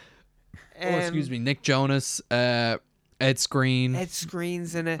Two-Face. Lately. Nick Jonas, Ed Skrein. Ed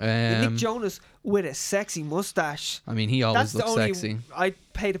Skrein's in it. Nick Jonas with a sexy mustache. I mean, he always looks sexy. I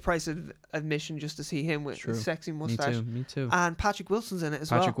pay the price of admission just to see him with a sexy mustache. Me too. And Patrick Wilson's in it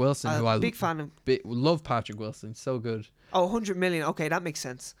as well. Patrick Wilson, who I'm big fan of. Love Patrick Wilson. So good. Oh, 100 million. Okay, that makes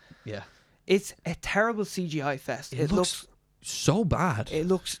sense. Yeah. It's a terrible CGI fest. It looks so bad. It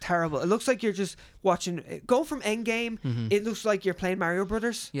looks terrible. It looks like you're just watching. Go from Endgame. It looks like you're playing Mario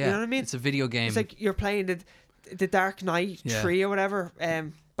Brothers. Yeah, you know what I mean? It's a video game. It's like you're playing the Dark Knight 3 or whatever.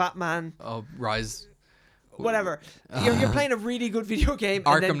 Batman. Oh, Rise. Whatever. You're playing a really good video game.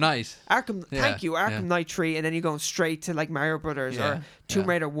 Arkham Knight. Thank you. Arkham Knight 3, and then you're going straight to like Mario Brothers or Tomb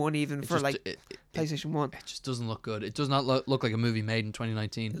Raider 1 even for PlayStation 1. It just doesn't look good. It does not look like a movie made in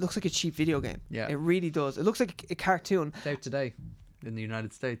 2019. It looks like a cheap video game. Yeah. It really does. It looks like a cartoon. It's out today in the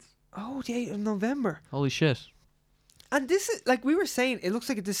United States. Oh, the 8th of November. Holy shit. And this is, like we were saying, it looks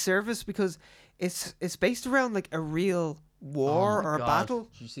like a disservice because it's based around like a real war or a battle.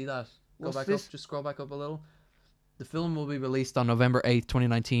 Did you see that? What's Go back this? up. Just scroll back up a little. The film will be released on November 8th,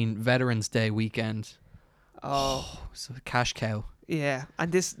 2019, Veterans Day weekend. Oh, so cash cow. Yeah,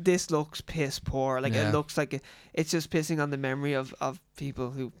 and this looks piss poor. Like it looks like it's just pissing on the memory of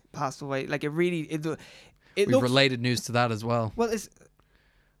people who passed away. Like it looks related news to that as well. Well,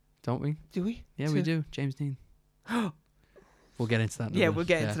 don't we? Do we? Yeah, we do. James Dean. We'll get into that. We'll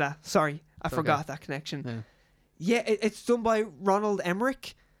get into that. Sorry, I forgot that connection. Yeah, it's done by Roland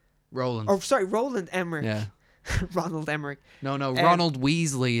Emmerich. Roland Emmerich. Yeah. Ronald Emmerich. No, Ronald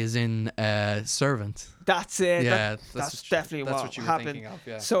Weasley is in Servant. That's it. Yeah, that's definitely what you were happened. Thinking of,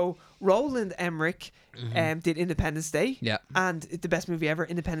 yeah. So Roland Emmerich did Independence Day. Yeah. And the best movie ever,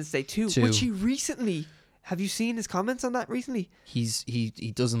 Independence Day 2. Which he recently... Have you seen his comments on that recently?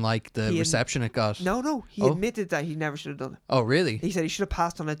 He doesn't like the reception it got. No. He admitted that he never should have done it. Oh, really? He said he should have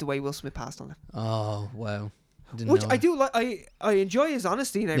passed on it the way Will Smith passed on it. Oh, wow. Which I do like. I enjoy his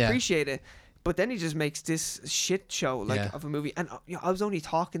honesty and I appreciate it. But then he just makes this shit show of a movie. And I was only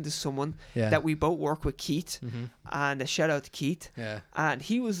talking to someone that we both work with, Keith, and a shout out to Keith. Yeah. And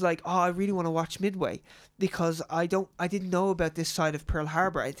he was like, "Oh, I really want to watch Midway because I didn't know about this side of Pearl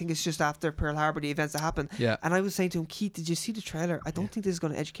Harbor. I think it's just after Pearl Harbor the events that happened." Yeah. And I was saying to him, "Keith, did you see the trailer? I don't think this is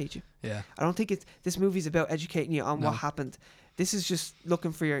going to educate you. Yeah. I don't think this movie's about educating you on what happened. This is just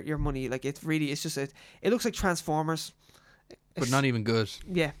looking for your money. Like it looks like Transformers, but not even good.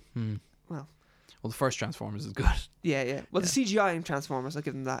 Yeah. Well, the first Transformers is good. Yeah. Well, the CGI in Transformers, I'll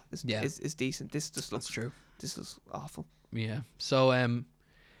give them that, is decent. This just looks... That's true. This looks awful. Yeah. So,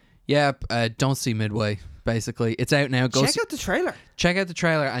 don't see Midway, basically. It's out now. Check out the trailer. Check out the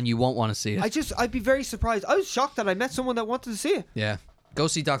trailer and you won't want to see it. I'd be very surprised. I was shocked that I met someone that wanted to see it. Yeah. Go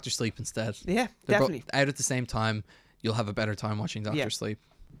see Dr. Sleep instead. Yeah, definitely. Out at the same time. You'll have a better time watching Dr. Sleep.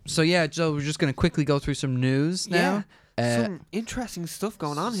 So, Joe, we're just going to quickly go through some news now. Yeah. Some interesting stuff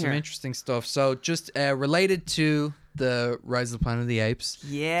going on here. Some interesting stuff. So, just related to the Rise of the Planet of the Apes.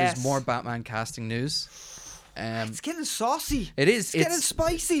 Yes. There's more Batman casting news. It's getting saucy. It is. It's getting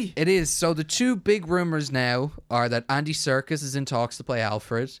spicy. It is. So the two big rumors now are that Andy Serkis is in talks to play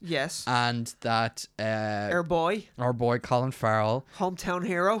Alfred. Yes. And that our boy Colin Farrell, hometown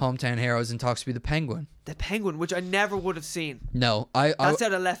hero, is in talks to be the Penguin. The Penguin, which I never would have seen. No, that's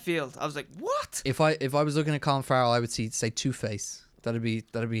out of left field. I was like, what? If I was looking at Colin Farrell, I would say Two-Face. That'd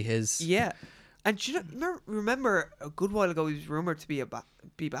be his. Yeah. And do you remember a good while ago he was rumored to be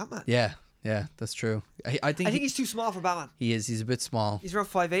Batman? Yeah, that's true. I think he's too small for Batman. He is. He's a bit small. He's around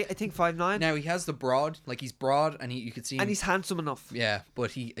 5'8", I think 5'9". Now he has the broad, he's broad, and you could see him. And he's handsome enough. Yeah, but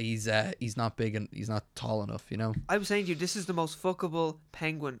he's not big and he's not tall enough. You know. I was saying to you, this is the most fuckable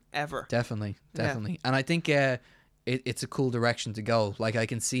Penguin ever. Definitely, and I think it's a cool direction to go. Like I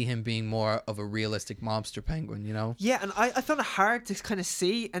can see him being more of a realistic mobster Penguin. You know. Yeah, and I found it hard to kind of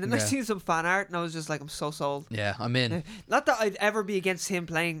see, and then I seen some fan art, and I was just like, I'm so sold. Yeah, I'm in. Not that I'd ever be against him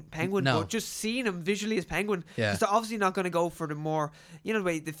playing Penguin, no. but just seeing him visually as Penguin. Yeah. Because they're obviously not going to go for the more,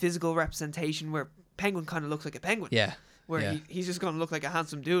 the physical representation where Penguin kind of looks like a penguin. Yeah. Where he's just going to look like a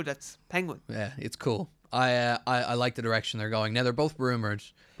handsome dude that's Penguin. Yeah, it's cool. I like the direction they're going. Now they're both rumored,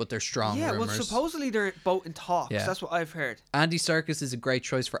 but they're strong rumors. Yeah, well supposedly they're both in talks. Yeah. That's what I've heard. Andy Serkis is a great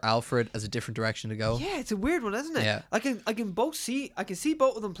choice for Alfred as a different direction to go. Yeah, it's a weird one, isn't it? Yeah. I can see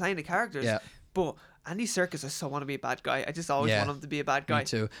both of them playing the characters. Yeah. But Andy Serkis, I so want to be a bad guy. I just always want him to be a bad guy. Me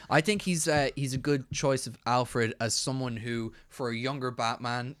too. I think he's a good choice of Alfred as someone who, for a younger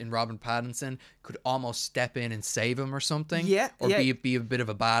Batman in Robert Pattinson, could almost step in and save him or something. Yeah, or be a bit of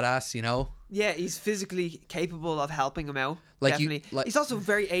a badass, you know. Yeah, he's physically capable of helping him out. Like definitely. He's also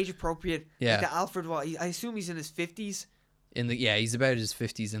very age appropriate. Yeah. Like the Alfred, I assume he's in his 50s. He's about his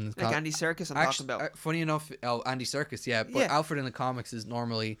 50s in the like Andy Serkis. Talking about. Funny enough, Andy Serkis, but Alfred in the comics is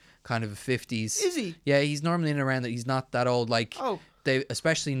normally kind of a 50s. Is he? Yeah, he's normally in around that. He's not that old. Like they,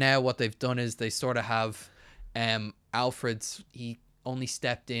 especially now, what they've done is they sort of have Alfred's. He only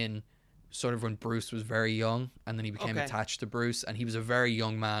stepped in sort of when Bruce was very young, and then he became attached to Bruce, and he was a very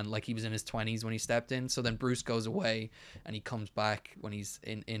young man, like he was in his 20s when he stepped in. So then Bruce goes away and he comes back when he's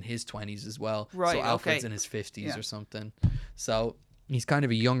in his 20s as well. Right. So Alfred's in his 50s or something. So he's kind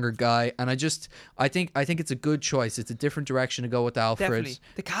of a younger guy, and I think it's a good choice. It's a different direction to go with Alfred. Definitely.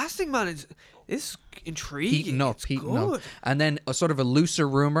 The casting, man, is intriguing. Heating up. And then a sort of a looser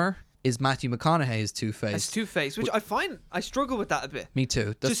rumor is Matthew McConaughey's Two-Face. As Two-Face, which I find, I struggle with that a bit. Me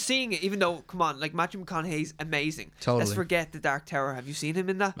too. Just seeing it, even though, come on, like Matthew McConaughey's amazing. Totally. Let's forget The Dark Tower. Have you seen him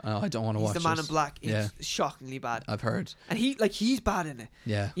in that? Oh, I don't want to watch it. He's the Man in Black. He's shockingly bad. I've heard. And he's bad in it.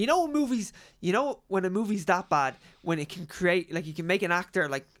 Yeah. You know when a movie's that bad, when it can create, like you can make an actor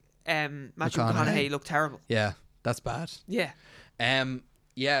like Matthew McConaughey look terrible. Yeah, that's bad. Yeah.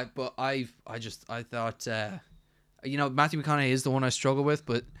 Yeah, but I thought Matthew McConaughey is the one I struggle with,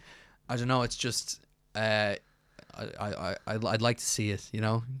 but I don't know. It's just I'd like to see it. You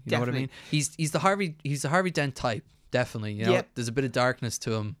know what I mean. He's the Harvey Dent type, definitely. You know, there's a bit of darkness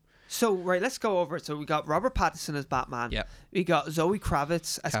to him. So right, let's go over it. So we got Robert Pattinson as Batman. Yeah. We got Zoe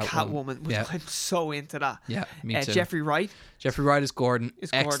Kravitz as Catwoman. Which I'm so into that. Yeah, me too. Jeffrey Wright. Jeffrey Wright is Gordon.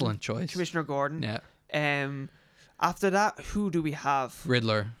 Excellent choice. Commissioner Gordon. Yeah. After that, who do we have?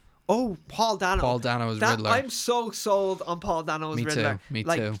 Riddler. Oh, Paul Dano. Paul Dano as Riddler. I'm so sold on Paul Dano as Riddler. Me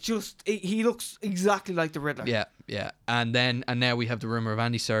too. He looks exactly like the Riddler. Yeah. And now we have the rumor of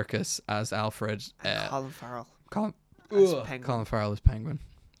Andy Serkis as Alfred. And Colin Farrell. Colin Farrell as Penguin.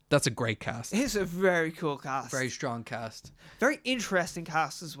 That's a great cast. It's a very cool cast. Very strong cast. Very interesting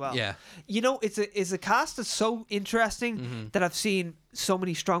cast as well. Yeah. You know, it's a cast that's so interesting that I've seen so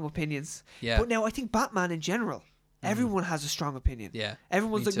many strong opinions. Yeah. But now I think Batman in general, everyone has a strong opinion. Yeah.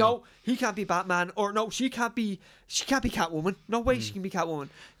 Everyone's like, no, he can't be Batman, or no, she can't be Catwoman. No way she can be Catwoman.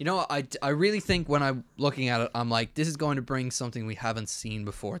 You know, I really think when I'm looking at it, I'm like, this is going to bring something we haven't seen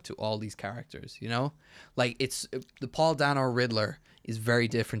before to all these characters, you know? Like, it's the Paul Dano Riddler is very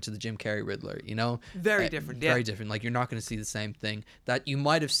different to the Jim Carrey Riddler, you know? Very different, Very different. Like, you're not going to see the same thing that you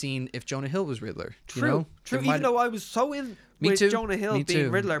might have seen if Jonah Hill was Riddler. True, you know? true. Even though I was so in with Jonah Hill being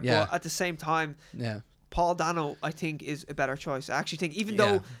Riddler, but at the same time, Paul Dano, I think, is a better choice. I actually think, even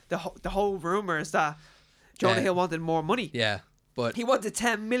though the whole rumor is that Jonah Hill wanted more money. Yeah, but he wanted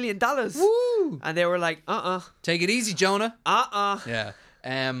 $10 million. Woo! And they were like, take it easy, Jonah. Yeah.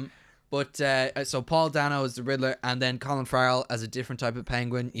 But so Paul Dano is the Riddler, and then Colin Farrell as a different type of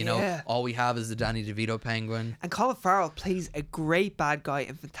Penguin. You know, all we have is the Danny DeVito Penguin. And Colin Farrell plays a great bad guy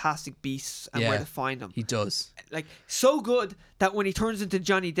in Fantastic Beasts and Where to Find Them. He does. Like, so good that when he turns into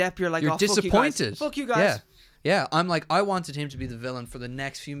Johnny Depp, you're like, disappointed. Fuck you guys. Yeah. I'm like, I wanted him to be the villain for the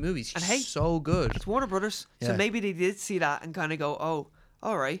next few movies. He's so good. It's Warner Brothers, so maybe they did see that and kind of go, oh,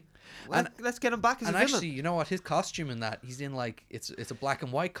 all right. Let's get him back as a villain. And actually, you know what? His costume in that, he's in like, it's a black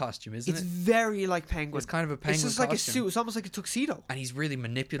and white costume, isn't it? It's very like Penguin. It's kind of a Penguin It's just costume. like a suit. It's almost like a tuxedo. And he's really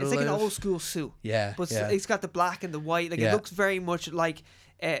manipulative. It's like an old school suit. Yeah. But it's got the black and the white. Like, it looks very much like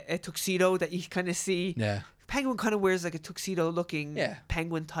a tuxedo that you kind of see. Yeah. Penguin kind of wears like a tuxedo looking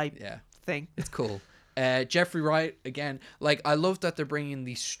penguin type thing. It's cool. Jeffrey Wright, again, like, I love that they're bringing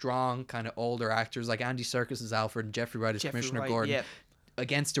these strong kind of older actors, like Andy Serkis as Alfred and Jeffrey Wright as Commissioner Gordon,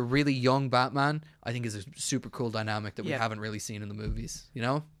 against a really young Batman. I think is a super cool dynamic that we haven't really seen in the movies, you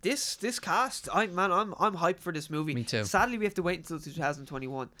know? This cast, I'm hyped for this movie. Me too. Sadly, we have to wait until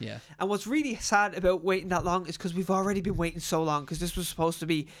 2021. Yeah. And what's really sad about waiting that long is because we've already been waiting so long, because this was supposed to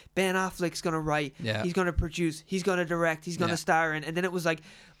be Ben Affleck's going to write, he's going to produce, he's going to direct, he's going to star in, and then it was like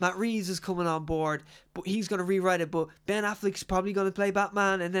Matt Reeves is coming on board, but he's going to rewrite it, but Ben Affleck's probably going to play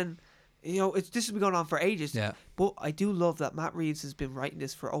Batman, and then, you know, this has been going on for ages. Yeah. But I do love that Matt Reeves has been writing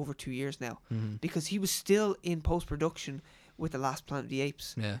this for over 2 years now, because he was still in post-production with The Last Planet of the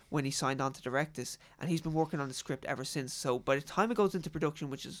Apes when he signed on to direct this, and he's been working on the script ever since. So by the time it goes into production,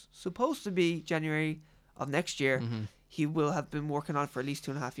 which is supposed to be January of next year, he will have been working on for at least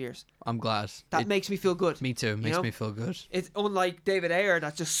 2.5 years. I'm glad. That makes me feel good. Me too. Makes me feel good. It's unlike David Ayer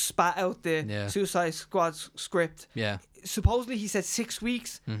that just spat out the Suicide Squad script. Yeah. Supposedly he said 6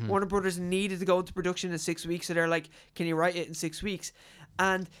 weeks. Warner Brothers needed to go into production in 6 weeks, so they're like, "Can you write it in 6 weeks?"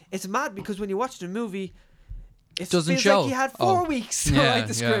 And it's mad because when you watch the movie, it doesn't feels show. like he had 4 weeks to write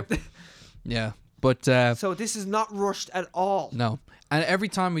the script. Yeah. But so this is not rushed at all. No. And every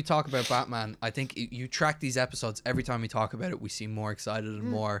time we talk about Batman, I think you track these episodes. Every time we talk about it, we seem more excited and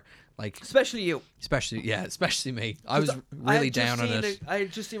more like. Especially you. Especially me. I was really down on it. I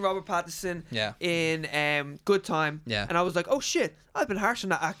had just seen Robert Pattinson. Yeah. In Good Time. Yeah. And I was like, oh shit! I've been harsh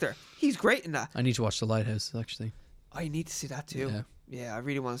on that actor. He's great in that. I need to watch The Lighthouse actually. I need to see that too. Yeah. Yeah, I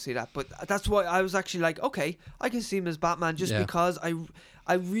really want to see that. But that's why I was actually like, okay, I can see him as Batman just because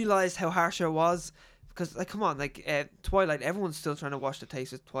I realized how harsh I was. Because, like, come on, like, Twilight, everyone's still trying to wash the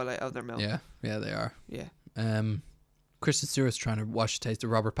taste of Twilight out of their mouth. Yeah, they are. Yeah. Kristen Stewart's trying to wash the taste of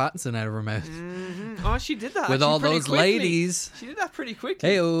Robert Pattinson out of her mouth. Mm-hmm. Oh, she did that with all those quickly. Ladies. She did that pretty quickly.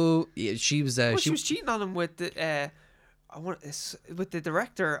 Hey-oh. Yeah, she was... she was cheating on him with the... with the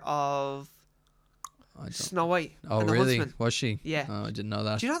director of... Snow White. Oh, and the really? Huntsman. Was she? Yeah. Oh, I didn't know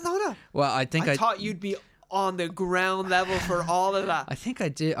that. Do you not know that? Well, I think I thought you'd be on the ground level for all of that. I think I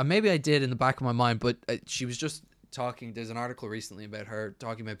did. Maybe I did in the back of my mind, but she was just talking. There's an article recently about her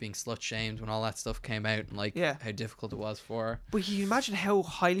talking about being slut shamed when all that stuff came out and like how difficult it was for her. But can you imagine how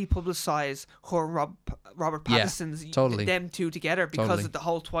highly publicized her and Robert Pattinson's them two together because of the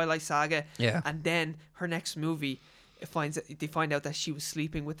whole Twilight saga. Yeah. And then her next movie, they find out that she was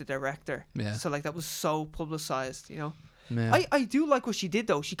sleeping with the director. Yeah. So like that was so publicized, you know. Yeah. I do like what she did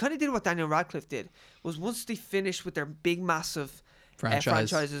though. She kind of did what Daniel Radcliffe did. Was once they finished with their big massive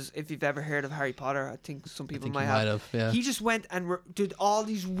franchises. If you've ever heard of Harry Potter, I think some people might have. Yeah. He just went and did all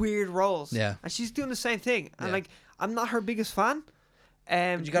these weird roles. Yeah. And she's doing the same thing. And like, I'm not her biggest fan.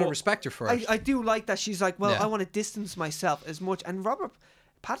 But you gotta respect her for it. I do like that she's like, well, I want to distance myself as much. And Robert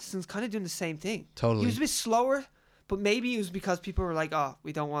Pattinson's kind of doing the same thing. Totally. He was a bit slower. But maybe it was because people were like, "Oh,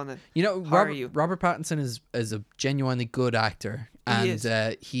 we don't want to." You know, Robert Pattinson is a genuinely good actor, and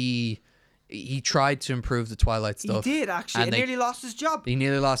he tried to improve the Twilight stuff. He did actually, and nearly lost his job. He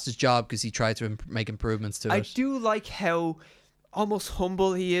nearly lost his job because he tried to make improvements to it. I do like how almost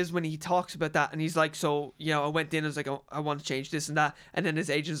humble he is when he talks about that, and he's like, "So, you know, I went in and was like, oh, I want to change this and that," and then his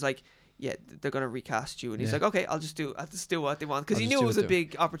agent's like, "Yeah, they're gonna recast you," and he's like, "Okay, I'll just do what they want," because he knew it was a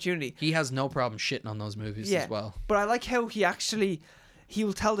big opportunity. He has no problem shitting on those movies as well. But I like how he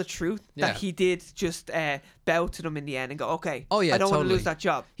will tell the truth that he did just bow to them in the end and go, "Okay, I don't want to lose that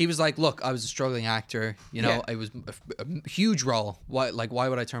job." He was like, "Look, I was a struggling actor. You know, it was a huge role. Why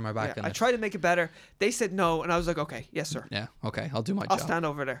would I turn my back on it? I tried to make it better. They said no, and I was like, okay, yes, sir. Yeah, okay, I'll do my job. I'll stand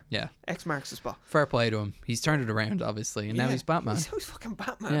over there. Yeah. X marks the spot. Fair play to him. He's turned it around, obviously, and now he's Batman. He's fucking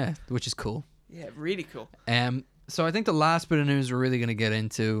Batman. Yeah, which is cool. Yeah, really cool. So I think the last bit of news we're really going to get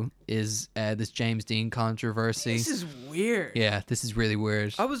into is this James Dean controversy. This is weird. Yeah, this is really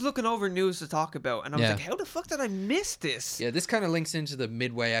weird. I was looking over news to talk about, and I was like, how the fuck did I miss this? Yeah, this kind of links into the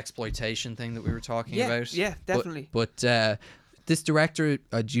midway exploitation thing that we were talking about. Yeah, definitely. But this director,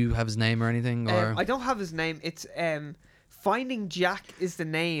 do you have his name or anything? Or I don't have his name. It's Finding Jack is the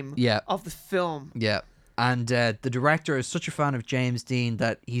name of the film. Yeah. And the director is such a fan of James Dean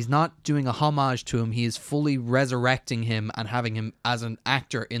that he's not doing a homage to him. He is fully resurrecting him and having him as an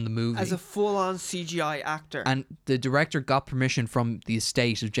actor in the movie. As a full-on CGI actor. And the director got permission from the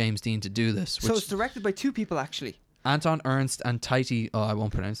estate of James Dean to do this. So it's directed by two people, actually. Anton Ernst and Taiti... Oh, I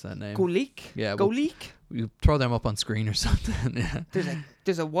won't pronounce that name. Golik? Yeah. Golik? You throw them up on screen or something. Yeah.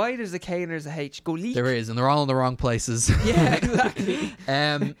 There's a Y, there's a K, and there's a H. Golik? There is, and they're all in the wrong places. Yeah, exactly.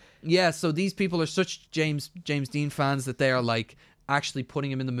 Yeah, so these people are such James Dean fans that they are like actually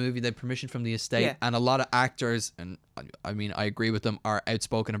putting him in the movie. They have permission from the estate, and a lot of actors, and I mean I agree with them, are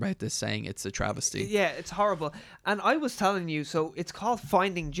outspoken about this, saying it's a travesty. Yeah, it's horrible. And I was telling you, so it's called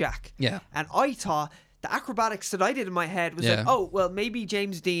Finding Jack. Yeah. And I thought the acrobatics that I did in my head was like, oh well, maybe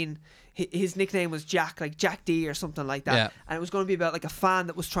James Dean, his nickname was Jack, like Jack D or something like that. Yeah. And it was going to be about like a fan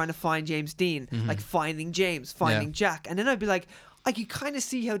that was trying to find James Dean, like finding James, finding Jack. And then I'd be like, I could kind of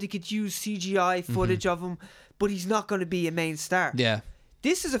see how they could use CGI footage of him, but he's not going to be a main star. Yeah.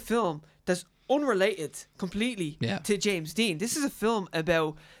 This is a film that's unrelated completely to James Dean. This is a film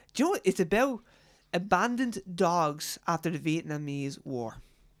about, do you know what? It's about abandoned dogs after the Vietnamese War.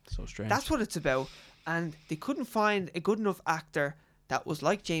 So strange. That's what it's about. And they couldn't find a good enough actor that was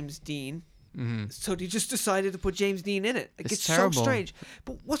like James Dean. So they just decided to put James Dean in it. Like, it's terrible. So strange.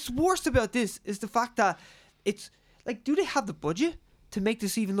 But what's worst about this is the fact that it's like, do they have the budget to make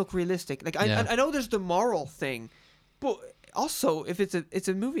this even look realistic? Like, I know there's the moral thing But also, if it's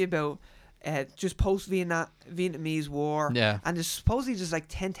a movie about just post Vietnamese war, and there's supposedly just like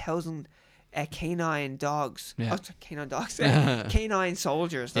 10,000 canine dogs. Yeah. Canine dogs. Canine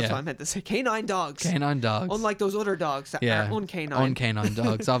soldiers. That's what I meant to say. Canine dogs. Canine dogs. Unlike those other dogs that are uncanine. Uncanine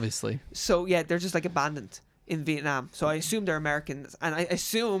dogs, obviously. So yeah, they're just like abandoned in Vietnam. So I assume they're Americans, and I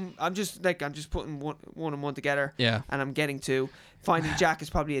assume I'm just putting one and one together. Yeah. And I'm getting to Finding Jack is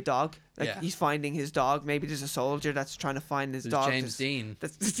probably a dog. He's finding his dog. Maybe there's a soldier that's trying to find his dog. James Dean.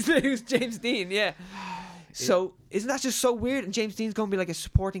 Who's James Dean? Yeah. So isn't that just so weird? And James Dean's gonna be like a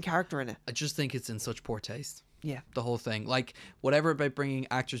supporting character in it. I just think it's in such poor taste. Yeah. The whole thing, like whatever about bringing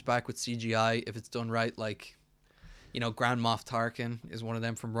actors back with CGI, if it's done right, like, you know, Grand Moff Tarkin is one of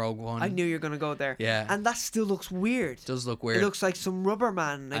them from Rogue One. I knew you were gonna go there. Yeah. And that still looks weird. It does look weird. It looks like some rubber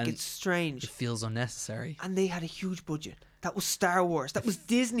man. Like, it's strange. It feels unnecessary. And they had a huge budget. That was Star Wars. That was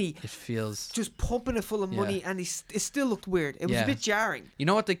Disney. It feels just pumping it full of money, and it still looked weird. It was a bit jarring. You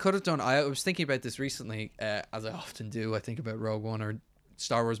know what they could have done? I was thinking about this recently, as I often do. I think about Rogue One or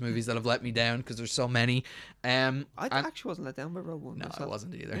Star Wars movies that have let me down because there's so many. I actually wasn't let down by Rogue One. No, myself. I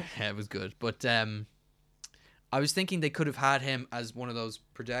wasn't either. Yeah, it was good, but I was thinking they could have had him as one of those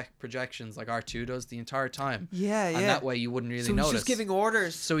projections like R2 does the entire time. Yeah. And that way you wouldn't really notice. So he's just giving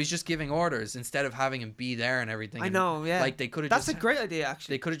orders. So he's just giving orders instead of having him be there and everything. I know, yeah. Like they could have. That's a great idea,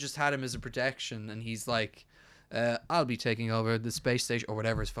 actually. They could have just had him as a protection, and he's like, "I'll be taking over the space station," or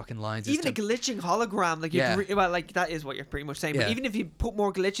whatever his fucking lines. Even a glitching hologram, like like that is what you're pretty much saying. But even if you put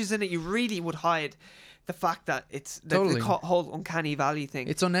more glitches in it, you really would hide the fact that it's the whole uncanny valley thing.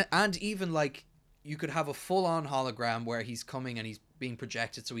 It's and even like. You could have a full-on hologram where he's coming and he's being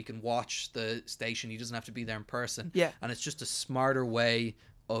projected so he can watch the station. He doesn't have to be there in person. Yeah. And it's just a smarter way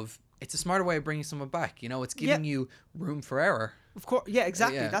of bringing someone back. You know, it's giving you room for error. Of course. Yeah,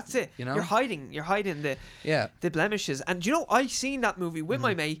 exactly. That's it. You know? You're hiding the blemishes. And you know, I seen that movie with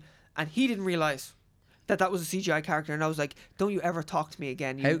my mate, and he didn't realize that was a CGI character. And I was like, don't you ever talk to me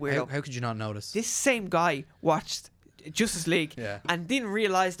again, you weirdo. How could you not notice? This same guy watched Justice League and didn't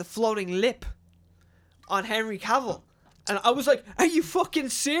realize the floating lip on Henry Cavill, and I was like, "Are you fucking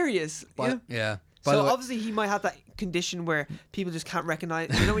serious?" Yeah. So obviously he might have that condition where people just can't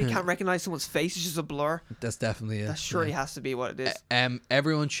recognize. You know, when you can't recognize someone's face, it's just a blur. That's definitely it. That surely has to be what it is.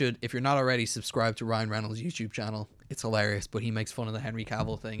 Everyone should, if you're not already, subscribe to Ryan Reynolds' YouTube channel. It's hilarious, but he makes fun of the Henry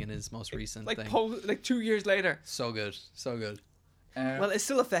Cavill thing in his most recent thing. Like 2 years later. So good, so good. Well, it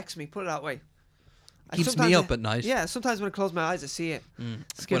still affects me. Put it that way. Keeps me up at night. Yeah, sometimes when I close my eyes, I see it.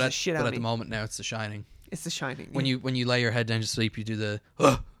 It scares the shit out of me. But at the moment now, it's The Shining. It's The Shining. When you lay your head down to sleep, you do the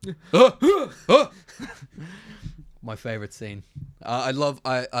my favorite scene. I want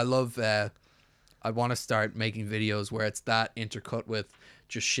to start making videos where it's that intercut with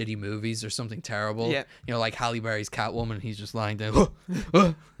just shitty movies or something terrible. Yeah. You know, like Halle Berry's Catwoman. He's just lying down,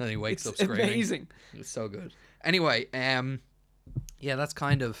 and he wakes up screaming. Amazing. It's so good. Anyway, yeah, that's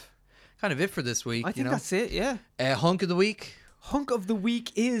kind of it for this week. I think that's it. Yeah. Hunk of the week. Hunk of the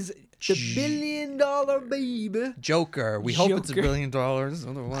week is the $1 billion baby. Joker. We hope it's $1 billion.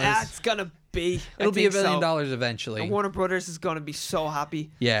 Otherwise, that's gonna be. It'll be $1 billion eventually. And Warner Brothers is gonna be so happy.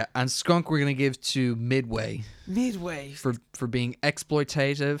 Yeah, and Skunk we're gonna give to Midway. Midway for being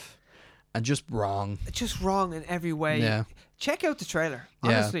exploitative and just wrong. Just wrong in every way. Yeah. Check out the trailer.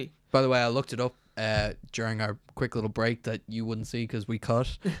 Honestly. Yeah. By the way, I looked it up during our quick little break that you wouldn't see because we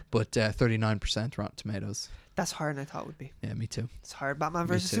cut, but 39% Rotten Tomatoes. That's higher than I thought it would be. Yeah, me too. It's hard. Batman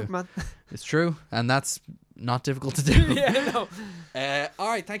versus Superman. It's true, and that's not difficult to do. Yeah, no. All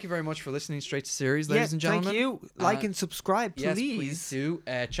right, thank you very much for listening straight to series, ladies and gentlemen. Thank you. Like and subscribe, please. Yes, please do.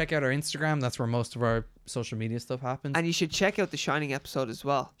 Check out our Instagram. That's where most of our social media stuff happens. And you should check out the Shining episode as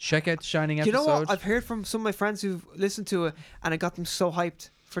well. Check out the Shining episode. You know what? I've heard from some of my friends who've listened to it, and it got them so hyped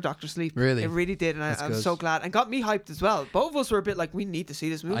for Dr. Sleep. Really? It really did, and I'm so glad. And got me hyped as well. Both of us were a bit like, we need to see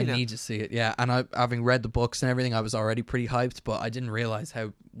this movie now. I need to see it, yeah. And having read the books and everything, I was already pretty hyped, but I didn't realize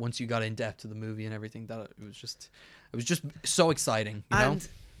how, once you got in depth to the movie and everything, that it was just so exciting, you know?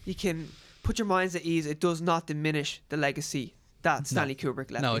 You can put your minds at ease. It does not diminish the legacy that Stanley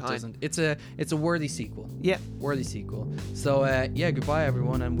Kubrick left behind. No, it doesn't. It's a worthy sequel. Yeah. Worthy sequel. So, yeah, goodbye,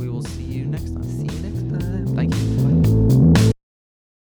 everyone, and we will see you next time. See you next time.